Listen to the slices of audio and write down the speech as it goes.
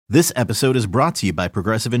This episode is brought to you by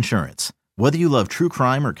Progressive Insurance. Whether you love true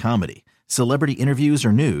crime or comedy, celebrity interviews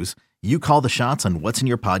or news, you call the shots on what's in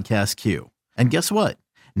your podcast queue. And guess what?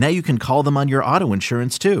 Now you can call them on your auto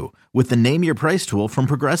insurance too with the Name Your Price tool from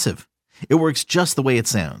Progressive. It works just the way it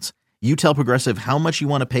sounds. You tell Progressive how much you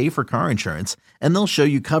want to pay for car insurance, and they'll show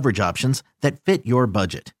you coverage options that fit your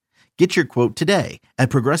budget. Get your quote today at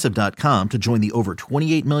Progressive.com to join the over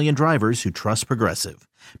 28 million drivers who trust Progressive.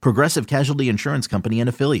 Progressive Casualty Insurance Company and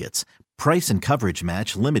Affiliates. Price and coverage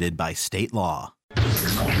match limited by state law.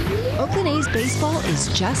 Oakland A's baseball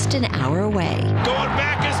is just an hour away. Going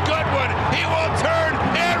back is Goodwin. He will turn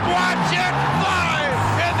and watch it fly.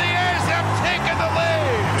 And the A's have taken the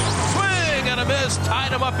lead. Swing and a miss.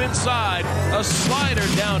 Tied him up inside. A slider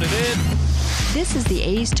down and in. This is the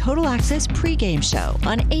A's Total Access pregame show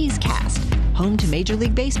on A's Cast, home to Major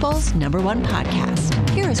League Baseball's #1 podcast.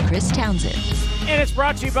 Here is Chris Townsend. And it's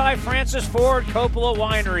brought to you by Francis Ford Coppola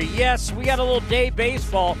Winery. Yes, we got a little day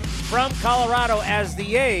baseball from Colorado as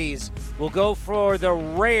the A's will go for the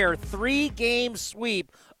rare 3-game sweep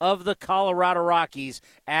of the Colorado Rockies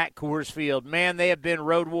at Coors Field. Man, they have been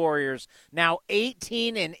road warriors. Now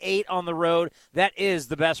 18-8 on the road. That is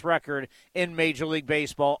the best record in Major League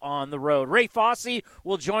Baseball on the road. Ray Fosse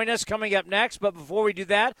will join us coming up next, but before we do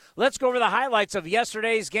that, let's go over the highlights of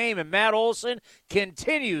yesterday's game, and Matt Olson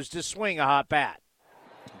continues to swing a hot bat.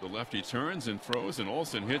 The lefty turns and throws, and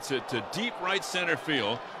Olson hits it to deep right center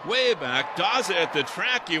field. Way back, Daza at the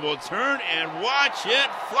track. He will turn and watch it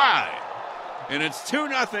fly. And it's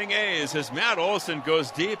 2-0 A's as Matt Olson goes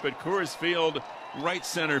deep at Coors Field, right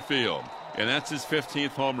center field. And that's his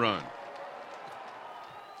 15th home run.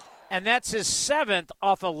 And that's his 7th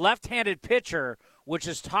off a left-handed pitcher, which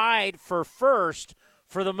is tied for first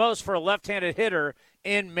for the most for a left-handed hitter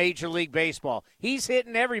in Major League Baseball. He's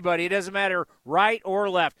hitting everybody. It doesn't matter right or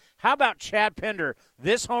left. How about Chad Pinder?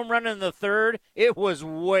 This home run in the third, it was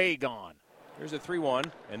way gone. Here's a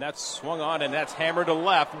 3-1, and that's swung on, and that's hammered to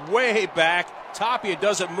left, way back. Tapia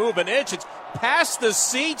doesn't move an inch. It's past the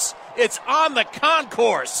seats. It's on the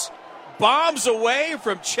concourse. Bombs away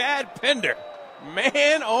from Chad Pinder.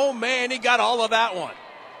 Man, oh man, he got all of that one.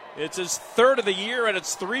 It's his third of the year, and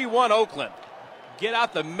it's 3-1 Oakland. Get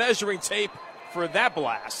out the measuring tape for that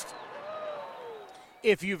blast.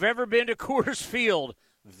 If you've ever been to Coors Field,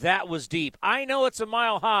 that was deep. I know it's a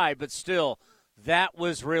mile high, but still, that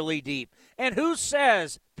was really deep. And who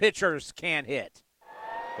says pitchers can't hit?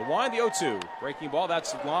 The wind, the 0-2. Breaking ball,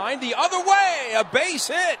 that's line. The other way, a base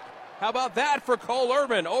hit. How about that for Cole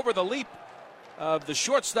Irvin over the leap of the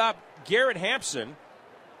shortstop, Garrett Hampson.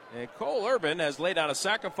 And Cole Irvin has laid down a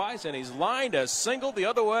sacrifice, and he's lined a single the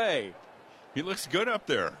other way. He looks good up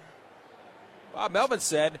there. Bob Melvin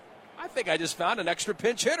said, I think I just found an extra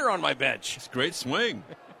pinch hitter on my bench. It's a great swing.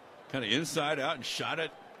 Kind of inside out and shot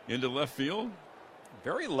it into left field.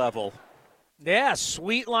 Very level. Yeah,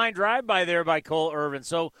 sweet line drive by there by Cole Irvin.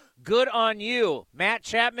 So good on you. Matt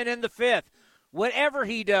Chapman in the 5th. Whatever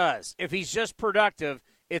he does, if he's just productive,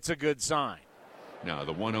 it's a good sign. Now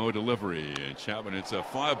the 1-0 delivery, and Chapman, it's a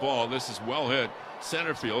fly ball. This is well hit.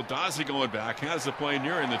 Center field. Daza going back, has the play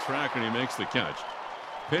nearing the track, and he makes the catch.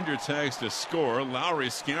 Pinder tags to score.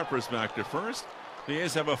 Lowry scampers back to first. The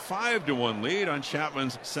A's have a 5-1 lead on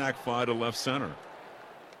Chapman's sac fly to left center.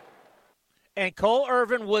 And Cole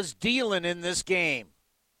Irvin was dealing in this game.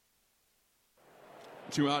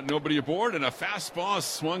 2 out, nobody aboard, and a fastball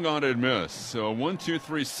swung on and missed. So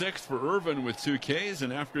 1-2-3-6 for Irvin with 2 Ks,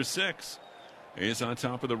 and after 6, A's on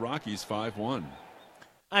top of the Rockies 5-1.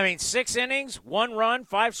 I mean, 6 innings, 1 run,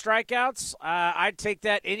 5 strikeouts. I'd take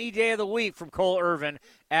that any day of the week from Cole Irvin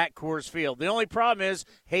at Coors Field. The only problem is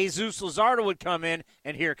Jesus Luzardo would come in,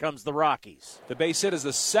 and here comes the Rockies. The base hit is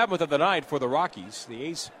the 7th of the night for the Rockies. The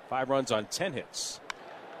A's 5 runs on 10 hits.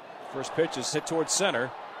 First pitch is hit towards center.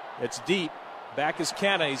 It's deep. Back is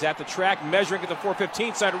Canna. He's at the track, measuring at the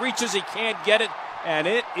 415 side. Reaches, he can't get it, and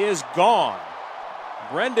it is gone.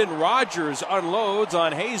 Brendan Rodgers unloads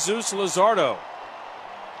on Jesus Luzardo.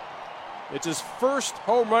 It's his first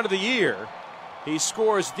home run of the year. He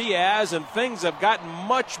scores Diaz, and things have gotten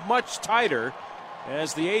much, much tighter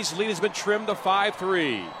as the A's lead has been trimmed to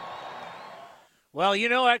 5-3. Well, you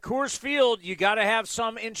know, at Coors Field, you got to have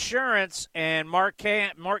some insurance, and Mark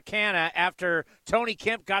Canha, after Tony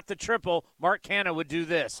Kemp got the triple, Mark Canha would do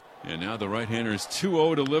this. And now the right-hander's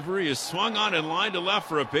 2-0 delivery is swung on and lined to left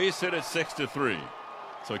for a base hit at 6-3.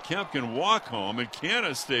 So Kemp can walk home, and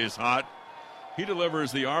Canha stays hot. He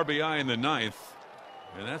delivers the RBI in the 9th,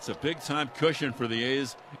 and that's a big-time cushion for the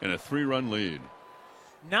A's and a 3-run lead.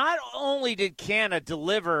 Not only did Canha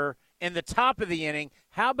deliver in the top of the inning,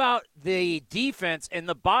 how about the defense in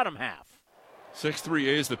the bottom half? 6-3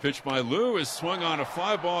 A's. The pitch by Lou is swung on a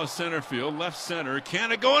fly ball center field, left center.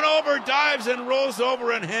 Canna going over, dives and rolls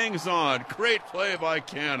over and hangs on. Great play by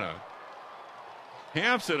Canna.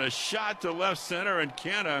 Hampson, a shot to left center, and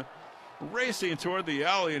Canna racing toward the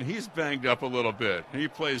alley, and he's banged up a little bit. He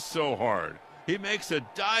plays so hard. He makes a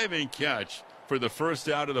diving catch for the first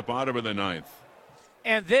out of the bottom of the ninth.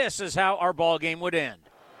 And this is how our ball game would end.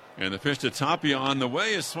 And the pitch to Tapia on the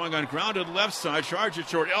way is swung on, grounded left side, charge it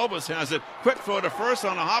short. Elvis has it. Quick throw to first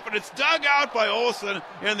on a hop, and it's dug out by Olsen,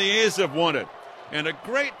 and the A's have won it. And a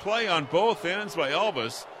great play on both ends by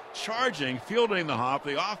Elvis, charging, fielding the hop,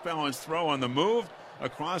 the off-balance throw on the move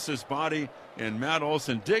across his body, and Matt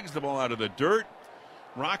Olson digs the ball out of the dirt.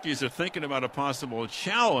 Rockies are thinking about a possible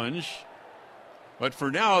challenge, but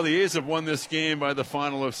for now, the A's have won this game by the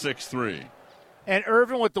final of 6-3. And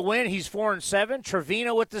Irvin with the win, he's 4-7.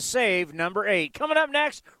 Trevino with the save, number 8. Coming up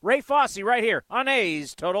next, Ray Fosse right here on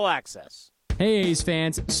A's Total Access. Hey A's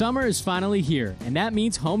fans, summer is finally here, and that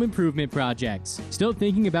means home improvement projects. Still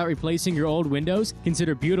thinking about replacing your old windows?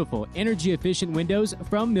 Consider beautiful, energy-efficient windows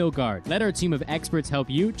from Milgard. Let our team of experts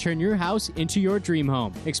help you turn your house into your dream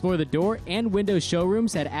home. Explore the door and window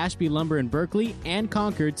showrooms at Ashby Lumber in Berkeley and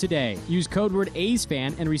Concord today. Use code word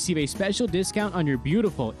A'sFan and receive a special discount on your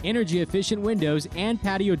beautiful, energy-efficient windows and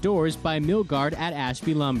patio doors by Milgard at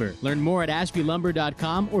Ashby Lumber. Learn more at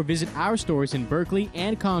ashbylumber.com or visit our stores in Berkeley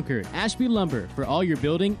and Concord. Ashby Lumber, for all your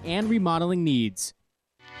building and remodeling needs.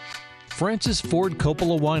 Francis Ford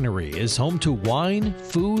Coppola Winery is home to wine,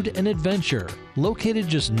 food, and adventure. Located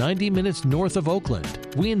just 90 minutes north of Oakland,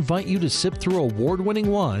 we invite you to sip through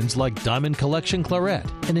award-winning wines like Diamond Collection Claret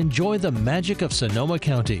and enjoy the magic of Sonoma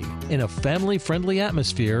County in a family-friendly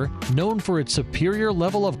atmosphere known for its superior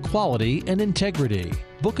level of quality and integrity.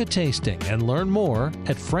 Book a tasting and learn more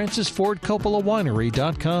at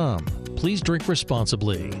francisfordcoppolawinery.com. Please drink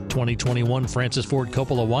responsibly. 2021 Francis Ford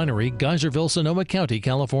Coppola Winery, Geyserville, Sonoma County,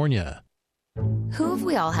 California. Who have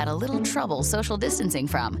we all had a little trouble social distancing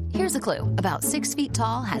from? Here's a clue. About 6 feet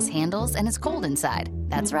tall, has handles, and is cold inside.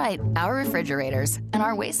 That's right, our refrigerators. And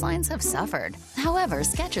our waistlines have suffered. However,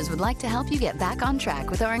 Skechers would like to help you get back on track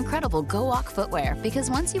with our incredible Go Walk footwear.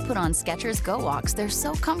 Because once you put on Skechers Go Walks, they're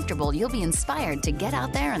so comfortable you'll be inspired to get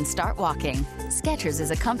out there and start walking. Skechers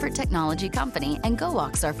is a comfort technology company, and Go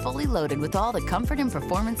Walks are fully loaded with all the comfort and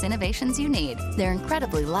performance innovations you need. They're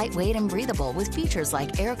incredibly lightweight and breathable with features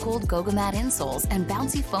like air-cooled Gogomat insoles and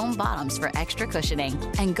bouncy foam bottoms for extra cushioning.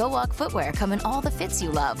 And Go Walk footwear come in all the fits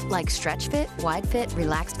you love, like stretch fit, wide fit,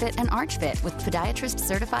 relaxed fit, and arch fit with podiatrist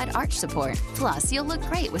certified arch support. Plus, you'll look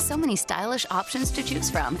great with so many stylish options to choose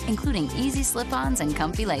from, including easy slip-ons and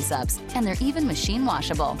comfy lace-ups. And they're even machine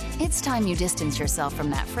washable. It's time you distance yourself from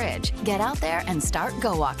that fridge. Get out there and start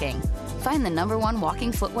Go Walking. Find the #1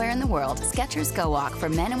 walking footwear in the world, Skechers Go Walk, for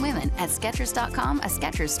men and women at Skechers.com, a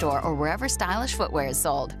Skechers store, or wherever stylish footwear is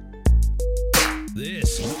sold.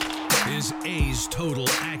 This is A's Total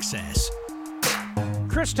Access.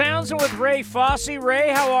 Chris Townsend with Ray Fosse. Ray,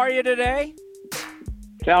 how are you today?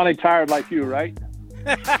 Sounding tired like you, right?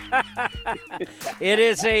 It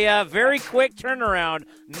is a very quick turnaround,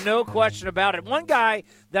 no question about it. One guy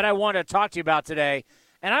that I want to talk to you about today,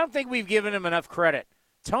 and I don't think we've given him enough credit,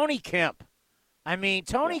 Tony Kemp. I mean,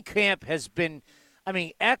 Tony Kemp has been,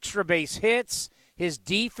 extra base hits. His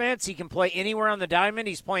defense, he can play anywhere on the diamond.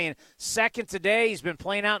 He's playing second today. He's been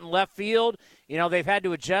playing out in left field. You know, they've had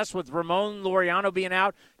to adjust with Ramon Laureano being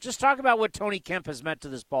out. Just talk about what Tony Kemp has meant to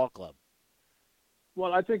this ball club.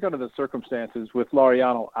 Well, I think under the circumstances with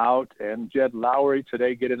Laureano out and Jed Lowry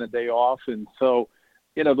today getting a day off, and so,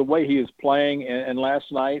 the way he is playing, and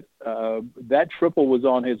last night, that triple was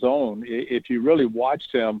on his own. If you really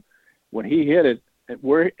watched him, when he hit it,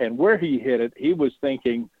 where he hit it, he was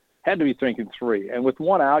had to be thinking 3. And with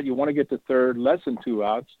 1 out, you want to get to third, less than 2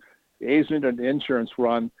 outs. The A's needed an insurance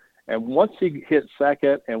run. And once he hit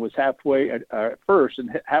second and was halfway at first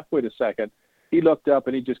and halfway to second, he looked up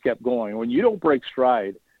and he just kept going. When you don't break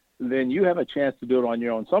stride, then you have a chance to do it on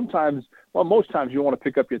your own. Most times you want to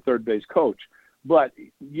pick up your third base coach. But,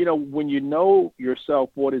 when you know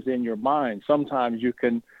yourself what is in your mind, sometimes you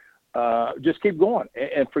can just keep going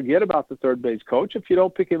and forget about the third base coach. If you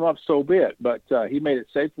don't pick him up, so be it. But he made it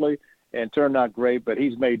safely and turned out great. But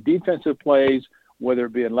he's made defensive plays, whether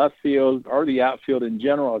it be in left field or the outfield in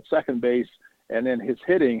general at second base, and then his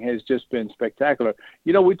hitting has just been spectacular.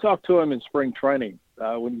 We talked to him in spring training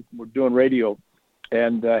when we were doing radio,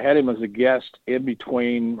 and had him as a guest in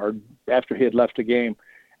between or after he had left the game.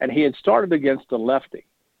 And he had started against a lefty.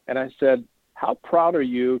 And I said, how proud are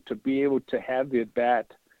you to be able to have the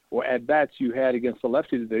at-bats you had against the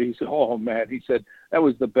lefty today? He said, oh, man. He said, that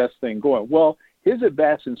was the best thing going. Well, his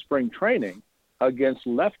at-bats in spring training against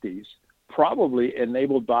lefties probably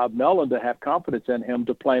enabled Bob Melvin to have confidence in him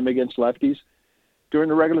to play him against lefties during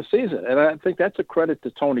the regular season. And I think that's a credit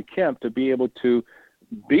to Tony Kemp to be able to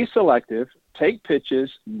be selective, take pitches,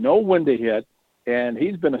 know when to hit, and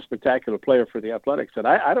he's been a spectacular player for the Athletics. And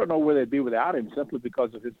I don't know where they'd be without him simply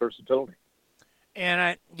because of his versatility.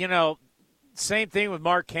 And, same thing with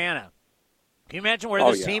Mark Canha. Can you imagine where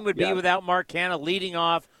this team would be without Mark Canha leading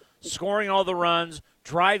off, scoring all the runs,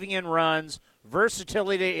 driving in runs,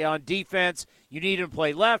 versatility on defense? You need him to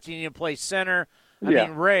play left. You need him to play center. I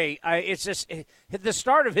mean, Ray, it's just the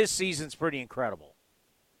start of his season's pretty incredible.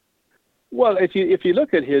 Well, if you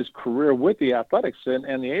look at his career with the Athletics,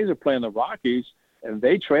 and the A's are playing the Rockies, and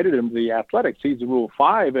they traded him to the Athletics, he's a Rule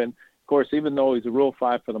 5. And, of course, even though he's a Rule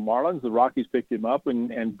 5 for the Marlins, the Rockies picked him up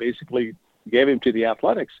and basically gave him to the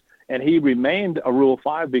Athletics. And he remained a Rule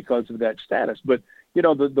 5 because of that status. But,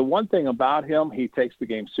 the one thing about him, he takes the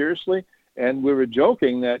game seriously. And we were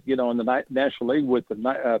joking that, in the National League with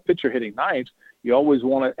the pitcher hitting ninth, you always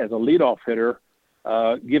want to, as a leadoff hitter,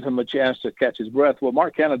 give him a chance to catch his breath. Well,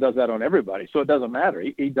 Mark Canha does that on everybody, so it doesn't matter.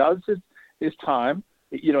 He does his time.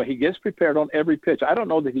 He gets prepared on every pitch. I don't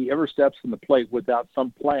know that he ever steps in the plate without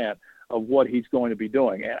some plan of what he's going to be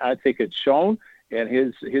doing. And I think it's shown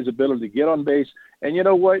in his ability to get on base. And you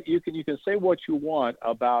know what? You can say what you want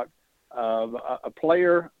about a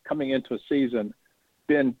player coming into a season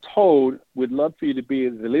been told, we'd love for you to be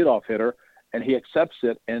the leadoff hitter, and he accepts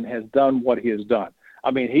it and has done what he has done.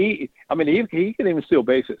 He can even steal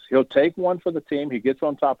bases. He'll take one for the team. He gets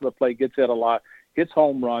on top of the plate, gets hit a lot, hits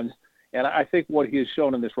home runs. And I think what he has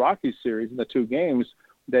shown in this Rockies series in the 2 games,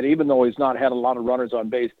 that even though he's not had a lot of runners on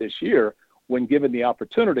base this year, when given the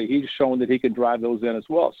opportunity, he's shown that he can drive those in as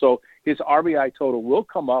well. So his RBI total will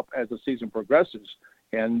come up as the season progresses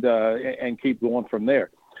and keep going from there.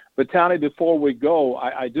 But, Tony, before we go,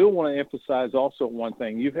 I do want to emphasize also one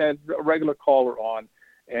thing. You've had a regular caller on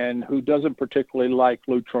and who doesn't particularly like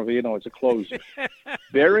Lou Trevino as a closer.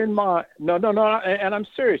 Bear in mind, no, and I'm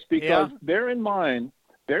serious because bear in mind,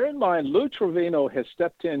 Lou Trevino has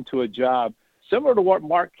stepped into a job similar to what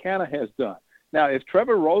Mark Canha has done. Now, if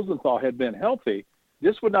Trevor Rosenthal had been healthy,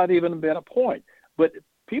 this would not even have been a point. But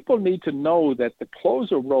people need to know that the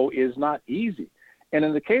closer role is not easy. And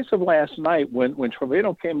in the case of last night, when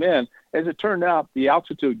Trevino came in, as it turned out, the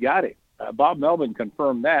altitude got him. Bob Melvin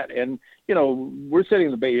confirmed that. And, we're sitting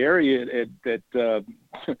in the Bay Area at 0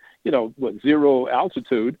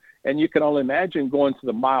 altitude, and you can only imagine going to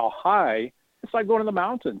the Mile High. It's like going to the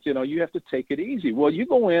mountains. You have to take it easy. Well, you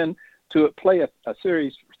go in to play a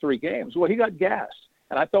series for 3 games. Well, he got gassed.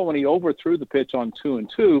 And I thought when he overthrew the pitch on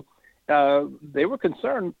 2-2, they were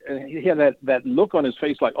concerned. And he had that look on his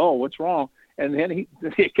face like, oh, what's wrong? And then he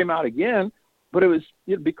came out again, but it was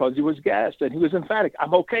because he was gassed, and he was emphatic.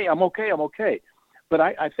 I'm okay. But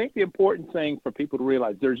I think the important thing for people to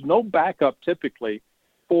realize, there's no backup typically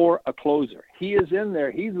for a closer. He is in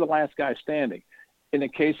there. He's the last guy standing. In the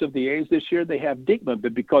case of the A's this year, they have Diekman,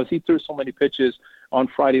 but because he threw so many pitches on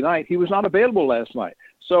Friday night, he was not available last night.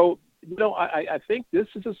 So, I think this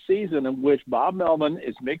is a season in which Bob Melvin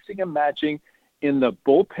is mixing and matching in the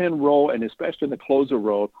bullpen role and especially in the closer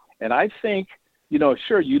role. And I think,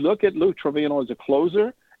 sure, you look at Lou Trevino as a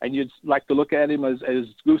closer, and you'd like to look at him as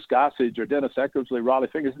Goose Gossage or Dennis Eckersley, Raleigh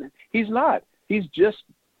Fingers. He's not. He's just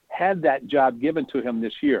had that job given to him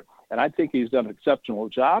this year. And I think he's done an exceptional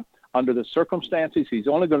job. Under the circumstances, he's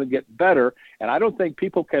only going to get better. And I don't think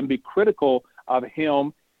people can be critical of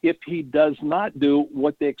him if he does not do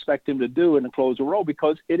what they expect him to do in the closer role,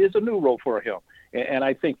 because it is a new role for him. And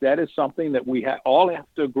I think that is something that we all have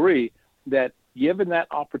to agree that given that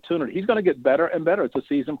opportunity, he's going to get better and better as the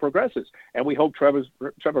season progresses. And we hope Trevor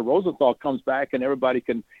Rosenthal comes back and everybody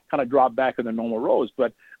can kind of drop back in their normal roles.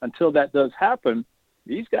 But until that does happen,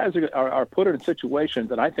 these guys are put in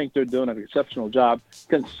situations, and I think they're doing an exceptional job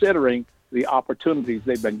considering the opportunities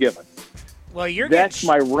they've been given. Well, that's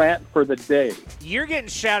my rant for the day. You're getting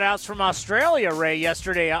shout-outs from Australia, Ray,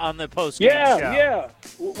 yesterday on the post-game show. Yeah.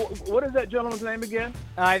 What is that gentleman's name again?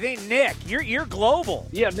 I think Nick. You're global.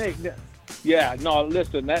 Yeah, Nick. Yeah, no,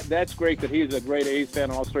 listen, that's great that he's a great A's fan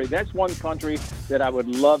in Australia. That's one country that I would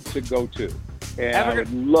love to go to. And I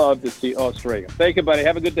would love to see Australia. Thank you, buddy.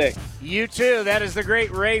 Have a good day. You too. That is the great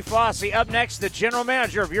Ray Fosse. Up next, the general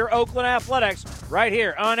manager of your Oakland Athletics, right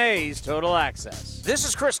here on A's Total Access. This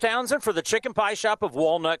is Chris Townsend for the Chicken Pie Shop of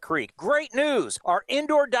Walnut Creek. Great news! Our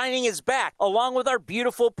indoor dining is back, along with our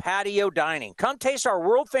beautiful patio dining. Come taste our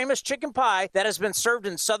world-famous chicken pie that has been served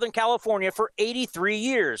in Southern California for 83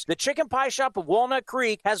 years. The Chicken Pie Shop of Walnut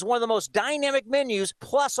Creek has one of the most dynamic menus,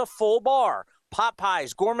 plus a full bar. pot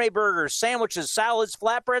pies, gourmet burgers, sandwiches, salads,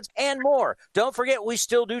 flatbreads, and more. Don't forget, we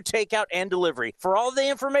still do takeout and delivery. For all the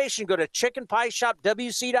information, go to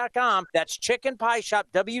chickenpieshopwc.com. That's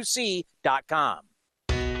chickenpieshopwc.com.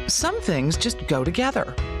 Some things just go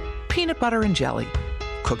together. Peanut butter and jelly,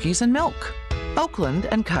 cookies and milk, Oakland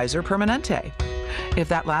and Kaiser Permanente. If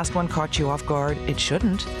that last one caught you off guard, it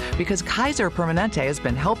shouldn't, because Kaiser Permanente has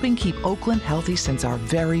been helping keep Oakland healthy since our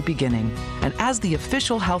very beginning. And as the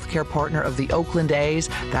official healthcare partner of the Oakland A's,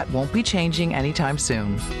 that won't be changing anytime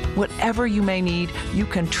soon. Whatever you may need, you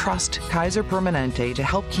can trust Kaiser Permanente to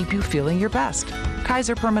help keep you feeling your best.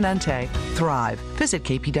 Kaiser Permanente. Thrive. Visit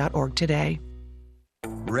kp.org today.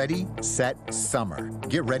 Ready, set, summer.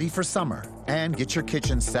 Get ready for summer and get your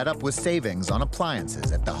kitchen set up with savings on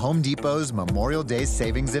appliances at the Home Depot's Memorial Day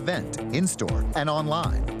Savings Event, in-store and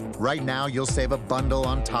online. Right now, you'll save a bundle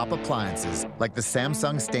on top appliances like the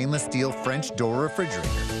Samsung stainless steel French door refrigerator.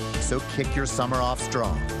 So kick your summer off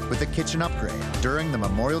strong with a kitchen upgrade during the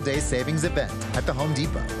Memorial Day Savings Event at the Home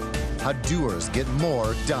Depot. How doers get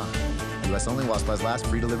more done. U.S. only while supplies last.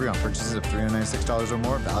 Free delivery on purchases of $396 or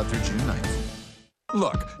more. Valid through June 9th.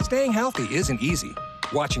 Look, staying healthy isn't easy.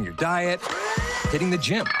 Watching your diet, hitting the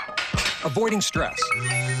gym, avoiding stress.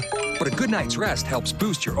 But a good night's rest helps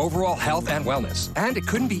boost your overall health and wellness. And it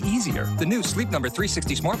couldn't be easier. The new Sleep Number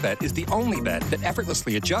 360 Smart Bed is the only bed that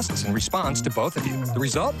effortlessly adjusts and responds to both of you. The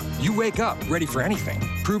result? You wake up ready for anything.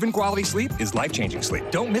 Proven quality sleep is life-changing sleep.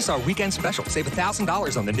 Don't miss our weekend special. Save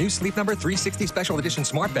 $1,000 on the new Sleep Number 360 Special Edition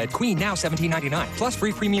Smart Bed Queen, now $17.99. Plus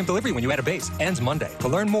free premium delivery when you add a base. Ends Monday. To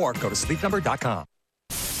learn more, go to sleepnumber.com.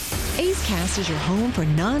 A's Cast is your home for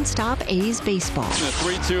nonstop A's baseball. The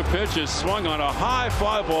 3-2 pitch is swung on a high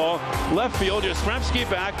fly ball. Left field, Yastrzemski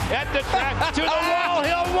back at the track to the wall.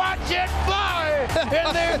 He'll watch it fly.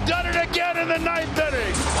 And they've done it again in the ninth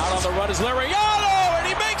inning. Out on the run is Laureano, and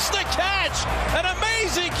he makes the catch. An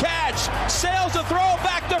amazing catch. Sails the throw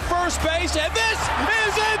back to first base, and this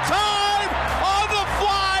is in time on the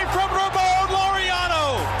fly from Ramon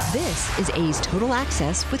Laureano. This is A's Total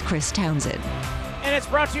Access with Chris Townsend. And it's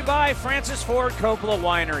brought to you by Francis Ford Coppola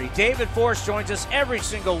Winery. David Force joins us every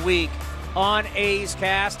single week on A's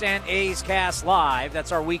Cast and A's Cast Live.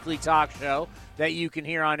 That's our weekly talk show that you can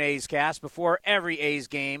hear on A's Cast before every A's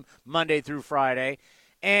game, Monday through Friday.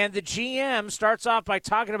 And the GM starts off by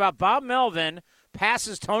talking about Bob Melvin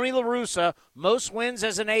passes Tony La Russa, most wins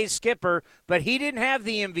as an A's skipper, but he didn't have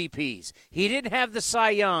the MVPs. He didn't have the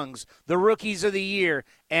Cy Youngs, the Rookies of the Year,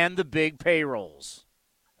 and the big payrolls.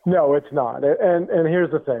 No, it's not. And here's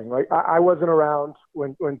the thing: like I wasn't around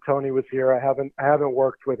when Tony was here. I haven't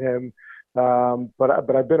worked with him, but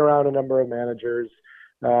I've been around a number of managers.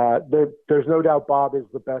 There's no doubt Bob is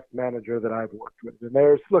the best manager that I've worked with. And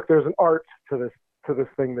there's an art to this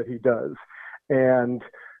thing that he does, and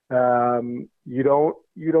you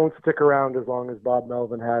don't stick around as long as Bob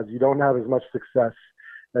Melvin has. You don't have as much success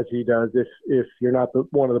as he does if you're not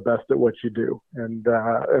one of the best at what you do. And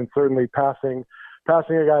certainly passing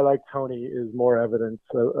a guy like Tony is more evidence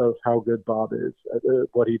of how good Bob is at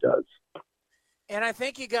what he does. And I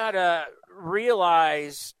think you got to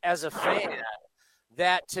realize as a fan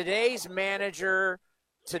that today's manager,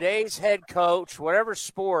 today's head coach, whatever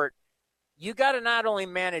sport, you got to not only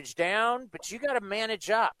manage down, but you got to manage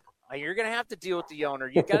up. You're going to have to deal with the owner.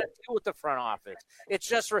 You got to deal with the front office.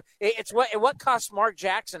 It's what cost Mark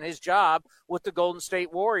Jackson his job with the Golden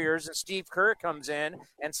State Warriors, and Steve Kerr comes in,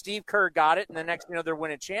 and Steve Kerr got it, and the next they're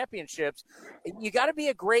winning championships. You got to be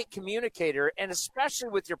a great communicator, and especially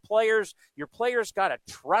with your players. Your players got to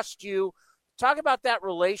trust you. Talk about that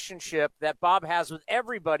relationship that Bob has with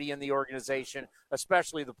everybody in the organization,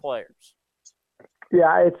 especially the players.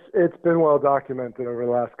 Yeah, it's been well documented over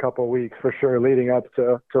the last couple of weeks for sure, leading up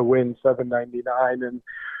to win 799. And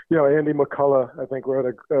Andy McCullough, I think, wrote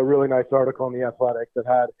a really nice article in The Athletic that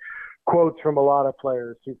had quotes from a lot of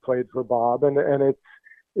players who played for Bob, and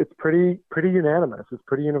it's pretty unanimous. It's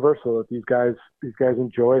pretty universal that these guys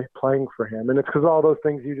enjoy playing for him, and it's because all those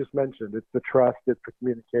things you just mentioned. It's the trust, it's the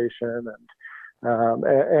communication,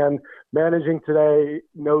 and managing today,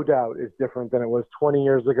 no doubt, is different than it was 20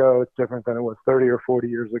 years ago. It's different than it was 30 or 40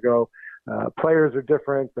 years ago. Players are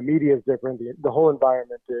different. The media is different. The whole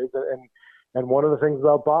environment is. And one of the things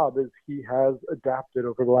about Bob is he has adapted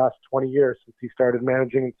over the last 20 years since he started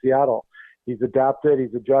managing in Seattle. He's adapted.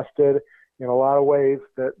 He's adjusted in a lot of ways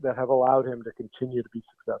that have allowed him to continue to be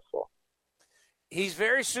successful. He's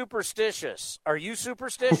very superstitious. Are you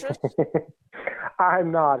superstitious?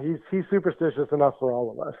 I'm not. He's superstitious enough for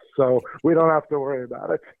all of us, so we don't have to worry about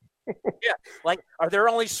it. Yeah, like, are there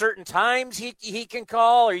only certain times he can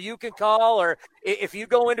call or you can call? Or if you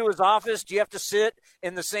go into his office, do you have to sit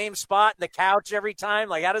in the same spot, in the couch every time?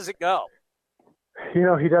 Like, how does it go? He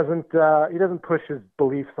doesn't push his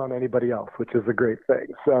beliefs on anybody else, which is a great thing.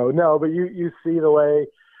 So, no, but you see the way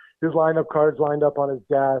his lineup cards lined up on his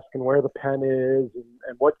desk and where the pen is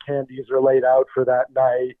and what candies are laid out for that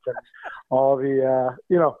night and all the,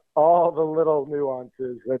 all the little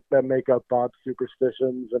nuances that make up Bob's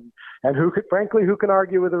superstitions and who can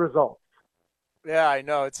argue with the results? Yeah, I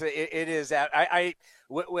know. It is.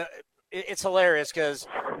 It's hilarious because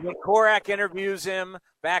when Korak interviews him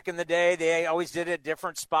back in the day, they always did it at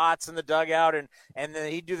different spots in the dugout, and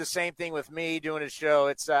then he'd do the same thing with me doing his show.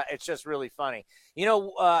 It's just really funny.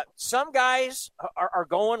 Some guys are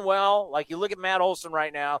going well. Like you look at Matt Olson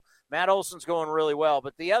right now. Matt Olson's going really well,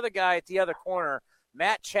 but the other guy at the other corner,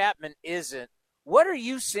 Matt Chapman, isn't. What are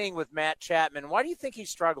you seeing with Matt Chapman? Why do you think he's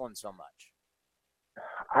struggling so much?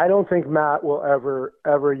 I don't think Matt will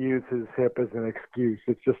ever use his hip as an excuse.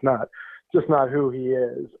 It's just not who he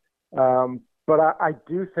is. But I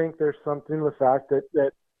do think there's something with the fact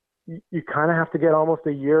that you kind of have to get almost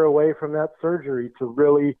a year away from that surgery to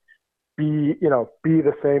really be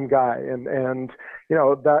the same guy. And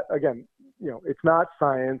that again, it's not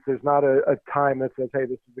science. There's not a time that says, hey,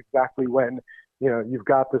 this is exactly when, you've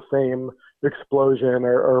got the same explosion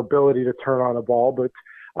or ability to turn on a ball. But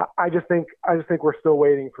I just think we're still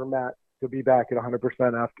waiting for Matt to be back at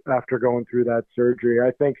 100% after going through that surgery.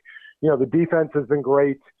 I think, the defense has been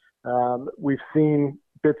great. We've seen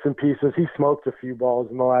bits and pieces. He smoked a few balls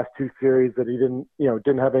in the last two series that he didn't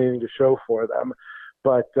have anything to show for them.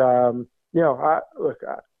 But, I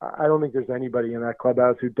don't think there's anybody in that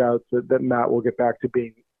clubhouse who doubts that Matt will get back to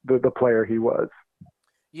being the player he was.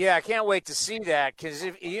 Yeah, I can't wait to see that because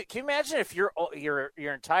can you imagine if your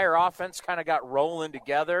entire offense kind of got rolling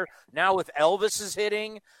together now with Elvis's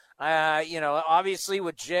hitting, obviously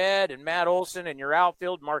with Jed and Matt Olson and your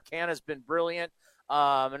outfield, Marcana's been brilliant,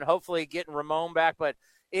 and hopefully getting Ramon back. But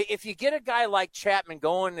if you get a guy like Chapman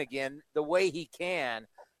going again the way he can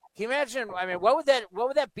you imagine? I mean, what would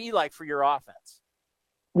that be like for your offense?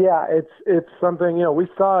 Yeah, it's something. We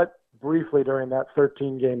saw it briefly during that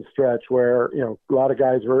 13-game stretch where, a lot of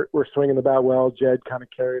guys were swinging the bat well. Jed kind of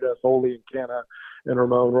carried us. Oli and Canna and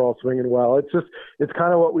Ramon were all swinging well. It's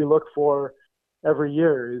kind of what we look for every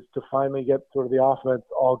year is to finally get sort of the offense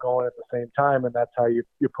all going at the same time, and that's how you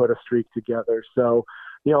put a streak together. So,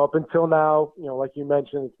 up until now, like you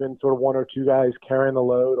mentioned, it's been sort of one or two guys carrying the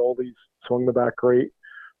load. Oli's swung the bat great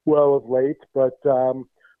well of late. But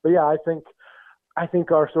yeah, I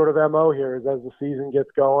think our sort of MO here is as the season gets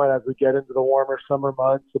going, as we get into the warmer summer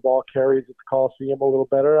months, the ball carries its Coliseum a little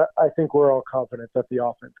better. I think we're all confident that the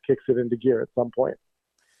offense kicks it into gear at some point.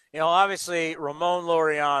 Obviously, Ramon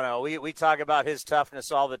Laureano, we talk about his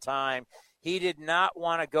toughness all the time. He did not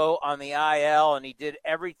want to go on the IL, and he did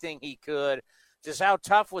everything he could. Just how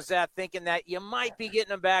tough was that, thinking that you might be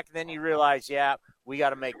getting him back, and then you realize, yeah, we got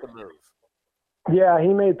to make the move. Yeah, he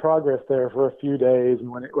made progress there for a few days, and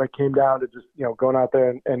when it came down to just going out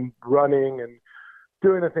there and running and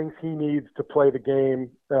doing the things he needs to play the game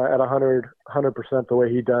at 100% the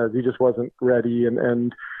way he does, he just wasn't ready.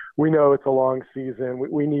 And we know it's a long season.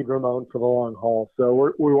 We need Ramon for the long haul,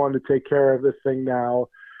 so we wanted to take care of this thing now.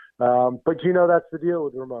 But that's the deal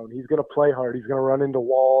with Ramon. He's going to play hard. He's going to run into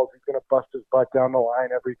walls. He's going to bust his butt down the line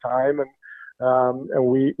every time, and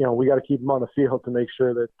we got to keep him on the field to make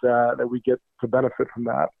sure that we get to benefit from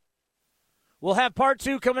that. We'll have part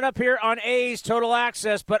 2 coming up here on A's Total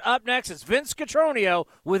Access, but up next it's Vince Cotroneo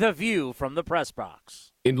with a view from the press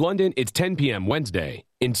box. In London, it's 10 p.m. Wednesday.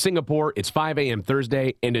 In Singapore, it's 5 a.m.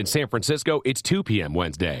 Thursday. And in San Francisco, it's 2 p.m.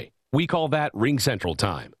 Wednesday. We call that Ring Central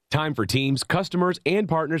Time. Time for teams, customers, and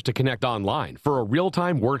partners to connect online for a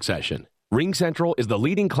real-time work session. Ring Central is the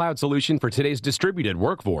leading cloud solution for today's distributed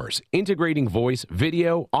workforce, integrating voice,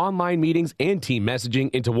 video, online meetings, and team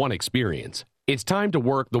messaging into one experience. It's time to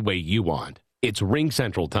work the way you want. It's Ring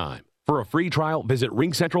Central Time. For a free trial, visit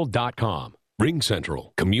ringcentral.com. Ring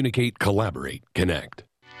Central. Communicate, collaborate, connect.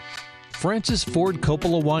 Francis Ford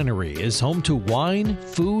Coppola Winery is home to wine,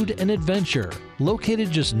 food, and adventure.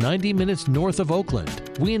 Located just 90 minutes north of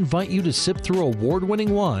Oakland, we invite you to sip through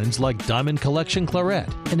award-winning wines like Diamond Collection Claret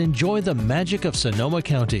and enjoy the magic of Sonoma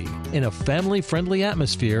County in a family-friendly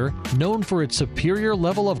atmosphere known for its superior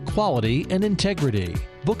level of quality and integrity.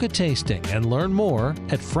 Book a tasting and learn more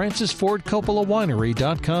at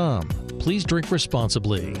francisfordcoppolawinery.com. Please drink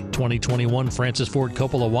responsibly. 2021 Francis Ford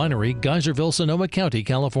Coppola Winery, Geyserville, Sonoma County,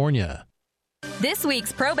 California. This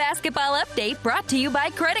week's Pro Basketball Update brought to you by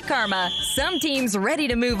Credit Karma. Some teams ready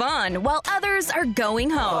to move on, while others are going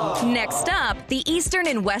home. Next up, the Eastern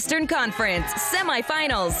and Western Conference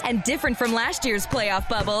semifinals. And different from last year's playoff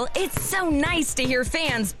bubble, it's so nice to hear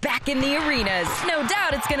fans back in the arenas. No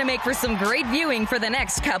doubt it's going to make for some great viewing for the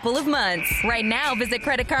next couple of months. Right now, visit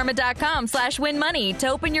creditkarma.com/winmoney to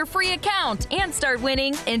open your free account and start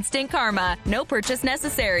winning instant karma. No purchase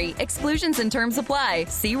necessary. Exclusions and terms apply.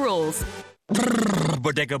 See rules.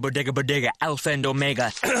 Bodega, Alpha and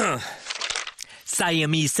Omega.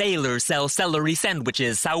 Siamese sailors sell celery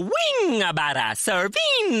sandwiches. Sawing-a-bada,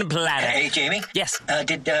 serving platter. Hey, Jamie? Yes?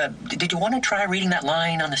 Did you want to try reading that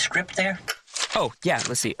line on the script there? Oh, yeah,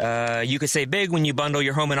 let's see. You could say big when you bundle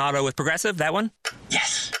your home and auto with Progressive, that one?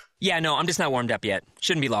 Yes. Yeah, no, I'm just not warmed up yet.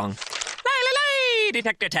 Shouldn't be long.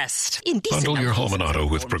 Detector test. Bundle your home and auto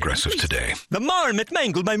with Progressive today. The marmot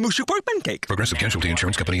mangled my mushu pork pancake. Progressive Casualty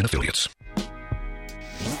Insurance Company and Affiliates.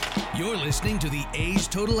 You're listening to the A's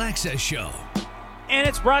Total Access Show. And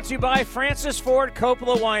it's brought to you by Francis Ford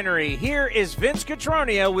Coppola Winery. Here is Vince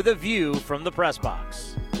Cotroneo with a view from the press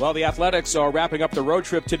box. Well, the Athletics are wrapping up the road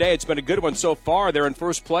trip today. It's been a good one so far. They're in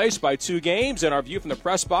first place by 2 games. And our view from the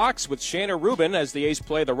press box with Shayna Rubin as the A's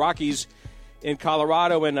play the Rockies in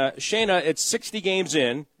Colorado. And Shayna, it's 60 games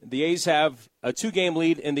in. The A's have a 2-game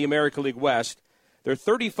lead in the American League West. They're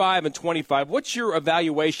 35-25. What's your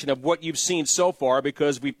evaluation of what you've seen so far?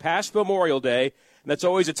 Because we passed Memorial Day, and that's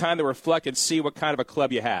always a time to reflect and see what kind of a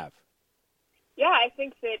club you have. Yeah, I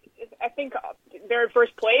think they're in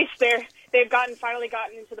first place. They've finally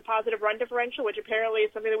gotten into the positive run differential, which apparently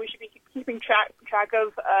is something that we should be keeping track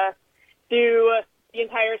of through the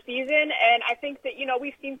entire season. And I think that,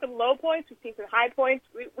 we've seen some low points, we've seen some high points.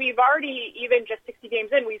 We've already, even just 60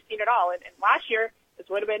 games in, we've seen it all. And last year, this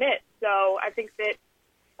would have been it. So I think that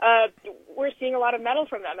we're seeing a lot of mettle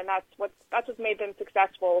from them, and that's what's made them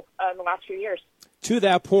successful in the last few years. To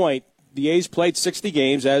that point, the A's played 60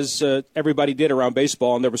 games, as everybody did around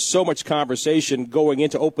baseball, and there was so much conversation going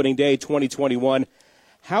into opening day 2021.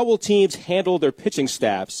 How will teams handle their pitching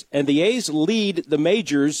staffs? And the A's lead the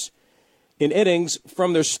majors in innings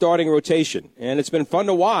from their starting rotation. And it's been fun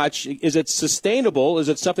to watch. Is it sustainable? Is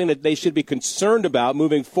it something that they should be concerned about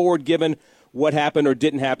moving forward, given what happened or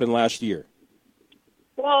didn't happen last year?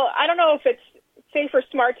 Well, I don't know if it's safe or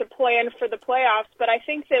smart to plan for the playoffs, but I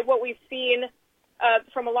think that what we've seen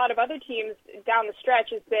from a lot of other teams down the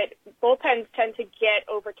stretch is that bullpens tend to get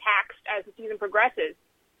overtaxed as the season progresses.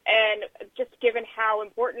 And just given how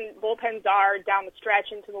important bullpens are down the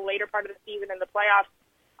stretch into the later part of the season and the playoffs,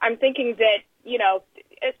 I'm thinking that,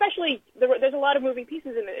 especially there's a lot of moving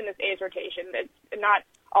pieces in this A's rotation. It's not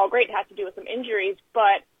all great. It has to do with some injuries.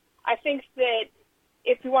 But I think that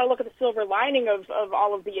if you want to look at the silver lining of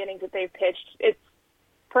all of the innings that they've pitched, it's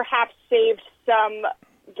perhaps saved some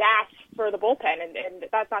gas for the bullpen. And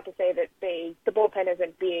that's not to say that the bullpen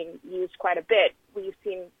isn't being used quite a bit. We've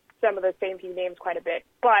seen some of the same few names quite a bit.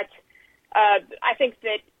 But I think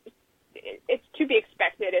that it's to be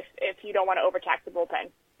expected if you don't want to overtax the bullpen.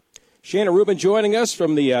 Shayna Rubin joining us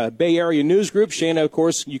from the Bay Area News Group. Shayna, of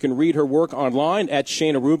course, you can read her work online at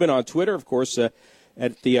Shayna Rubin on Twitter, of course, at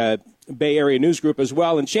the Bay Area News Group as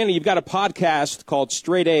well. And Shayna, you've got a podcast called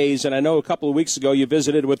Straight A's, and I know a couple of weeks ago you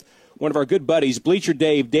visited with one of our good buddies, Bleacher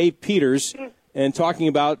Dave Peters, and talking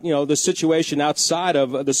about, the situation outside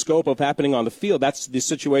of the scope of happening on the field. That's the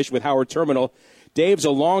situation with Howard Terminal. Dave's a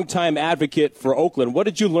longtime advocate for Oakland. What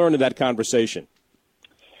did you learn in that conversation?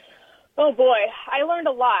 Oh, boy, I learned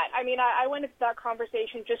a lot. I mean, I went into that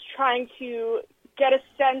conversation just trying to get a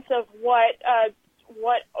sense of what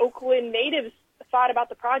Oakland natives thought about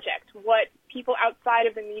the project, what people outside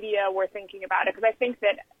of the media were thinking about it, because I think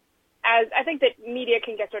that media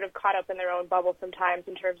can get sort of caught up in their own bubble sometimes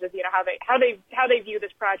in terms of how they view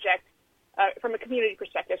this project from a community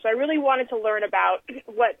perspective. So I really wanted to learn about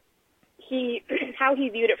how he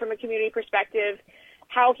viewed it from a community perspective,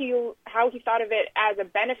 how he thought of it as a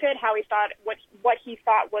benefit, how he thought what he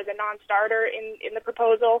thought was a non-starter in the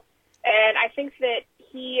proposal. And I think that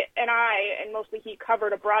he and mostly he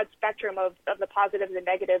covered a broad spectrum of the positives and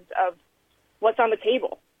negatives of what's on the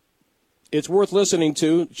table. It's worth listening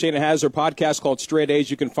to. Shayna has her podcast called Straight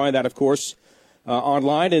A's. You can find that, of course,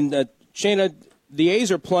 online. And Shayna, the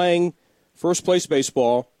A's are playing first-place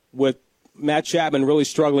baseball with Matt Chapman really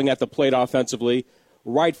struggling at the plate offensively.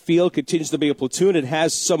 Right field continues to be a platoon. It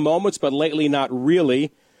has some moments, but lately not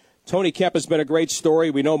really. Tony Kemp has been a great story.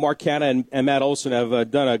 We know Mark Canha and Matt Olson have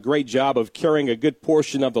done a great job of carrying a good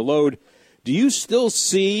portion of the load. Do you still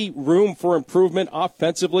see room for improvement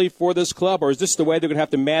offensively for this club, or is this the way they're going to have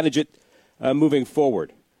to manage it moving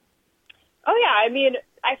forward? Oh, yeah. I mean,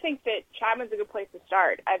 I think that Chapman's a good place to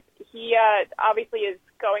start. He obviously is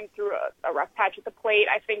going through a rough patch at the plate.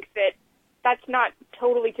 I think that that's not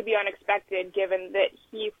totally to be unexpected, given that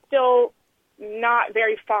he's still not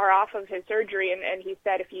very far off of his surgery. And he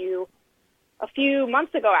said a few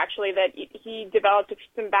months ago, actually, that he developed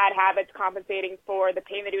some bad habits compensating for the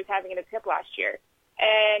pain that he was having in his hip last year.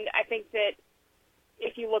 And I think that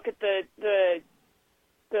if you look at the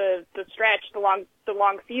stretch, the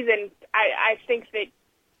long season, I think that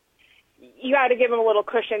you got to give him a little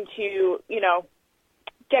cushion to,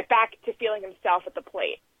 get back to feeling himself at the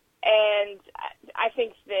plate. And I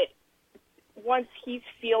think that once he's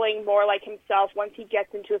feeling more like himself, once he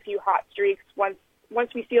gets into a few hot streaks, once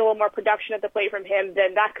we see a little more production at the plate from him,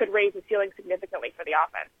 then that could raise the ceiling significantly for the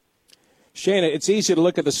offense. Shayna, it's easy to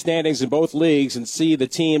look at the standings in both leagues and see the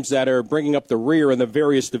teams that are bringing up the rear in the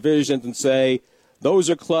various divisions and say, those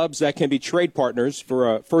are clubs that can be trade partners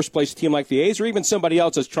for a first-place team like the A's or even somebody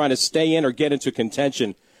else that's trying to stay in or get into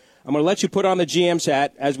contention. I'm going to let you put on the GM's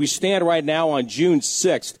hat. As we stand right now on June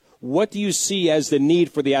 6th, what do you see as the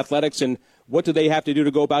need for the Athletics, and what do they have to do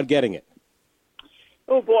to go about getting it?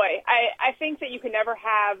 Oh, boy. I think that you can never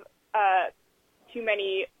have too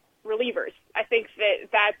many relievers. I think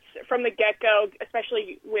that's from the get-go,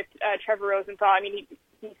 especially with Trevor Rosenthal. I mean,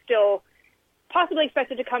 he's still possibly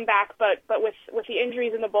expected to come back, but with the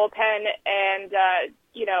injuries in the bullpen and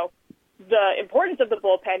the importance of the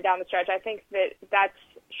bullpen down the stretch, I think that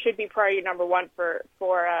should be priority number one for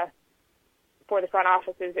the front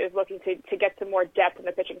office is looking to get some more depth in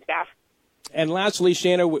the pitching staff. And lastly,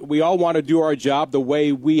 Shanna, we all want to do our job the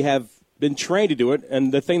way we have been trained to do it,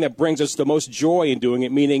 and the thing that brings us the most joy in doing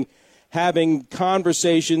it, meaning having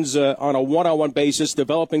conversations on a one-on-one basis,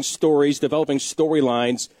 developing stories, developing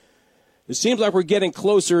storylines. It seems like we're getting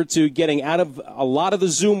closer to getting out of a lot of the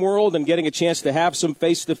Zoom world and getting a chance to have some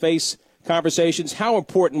face-to-face conversations. How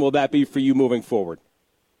important will that be for you moving forward?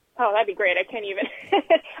 Oh, that'd be great. I can't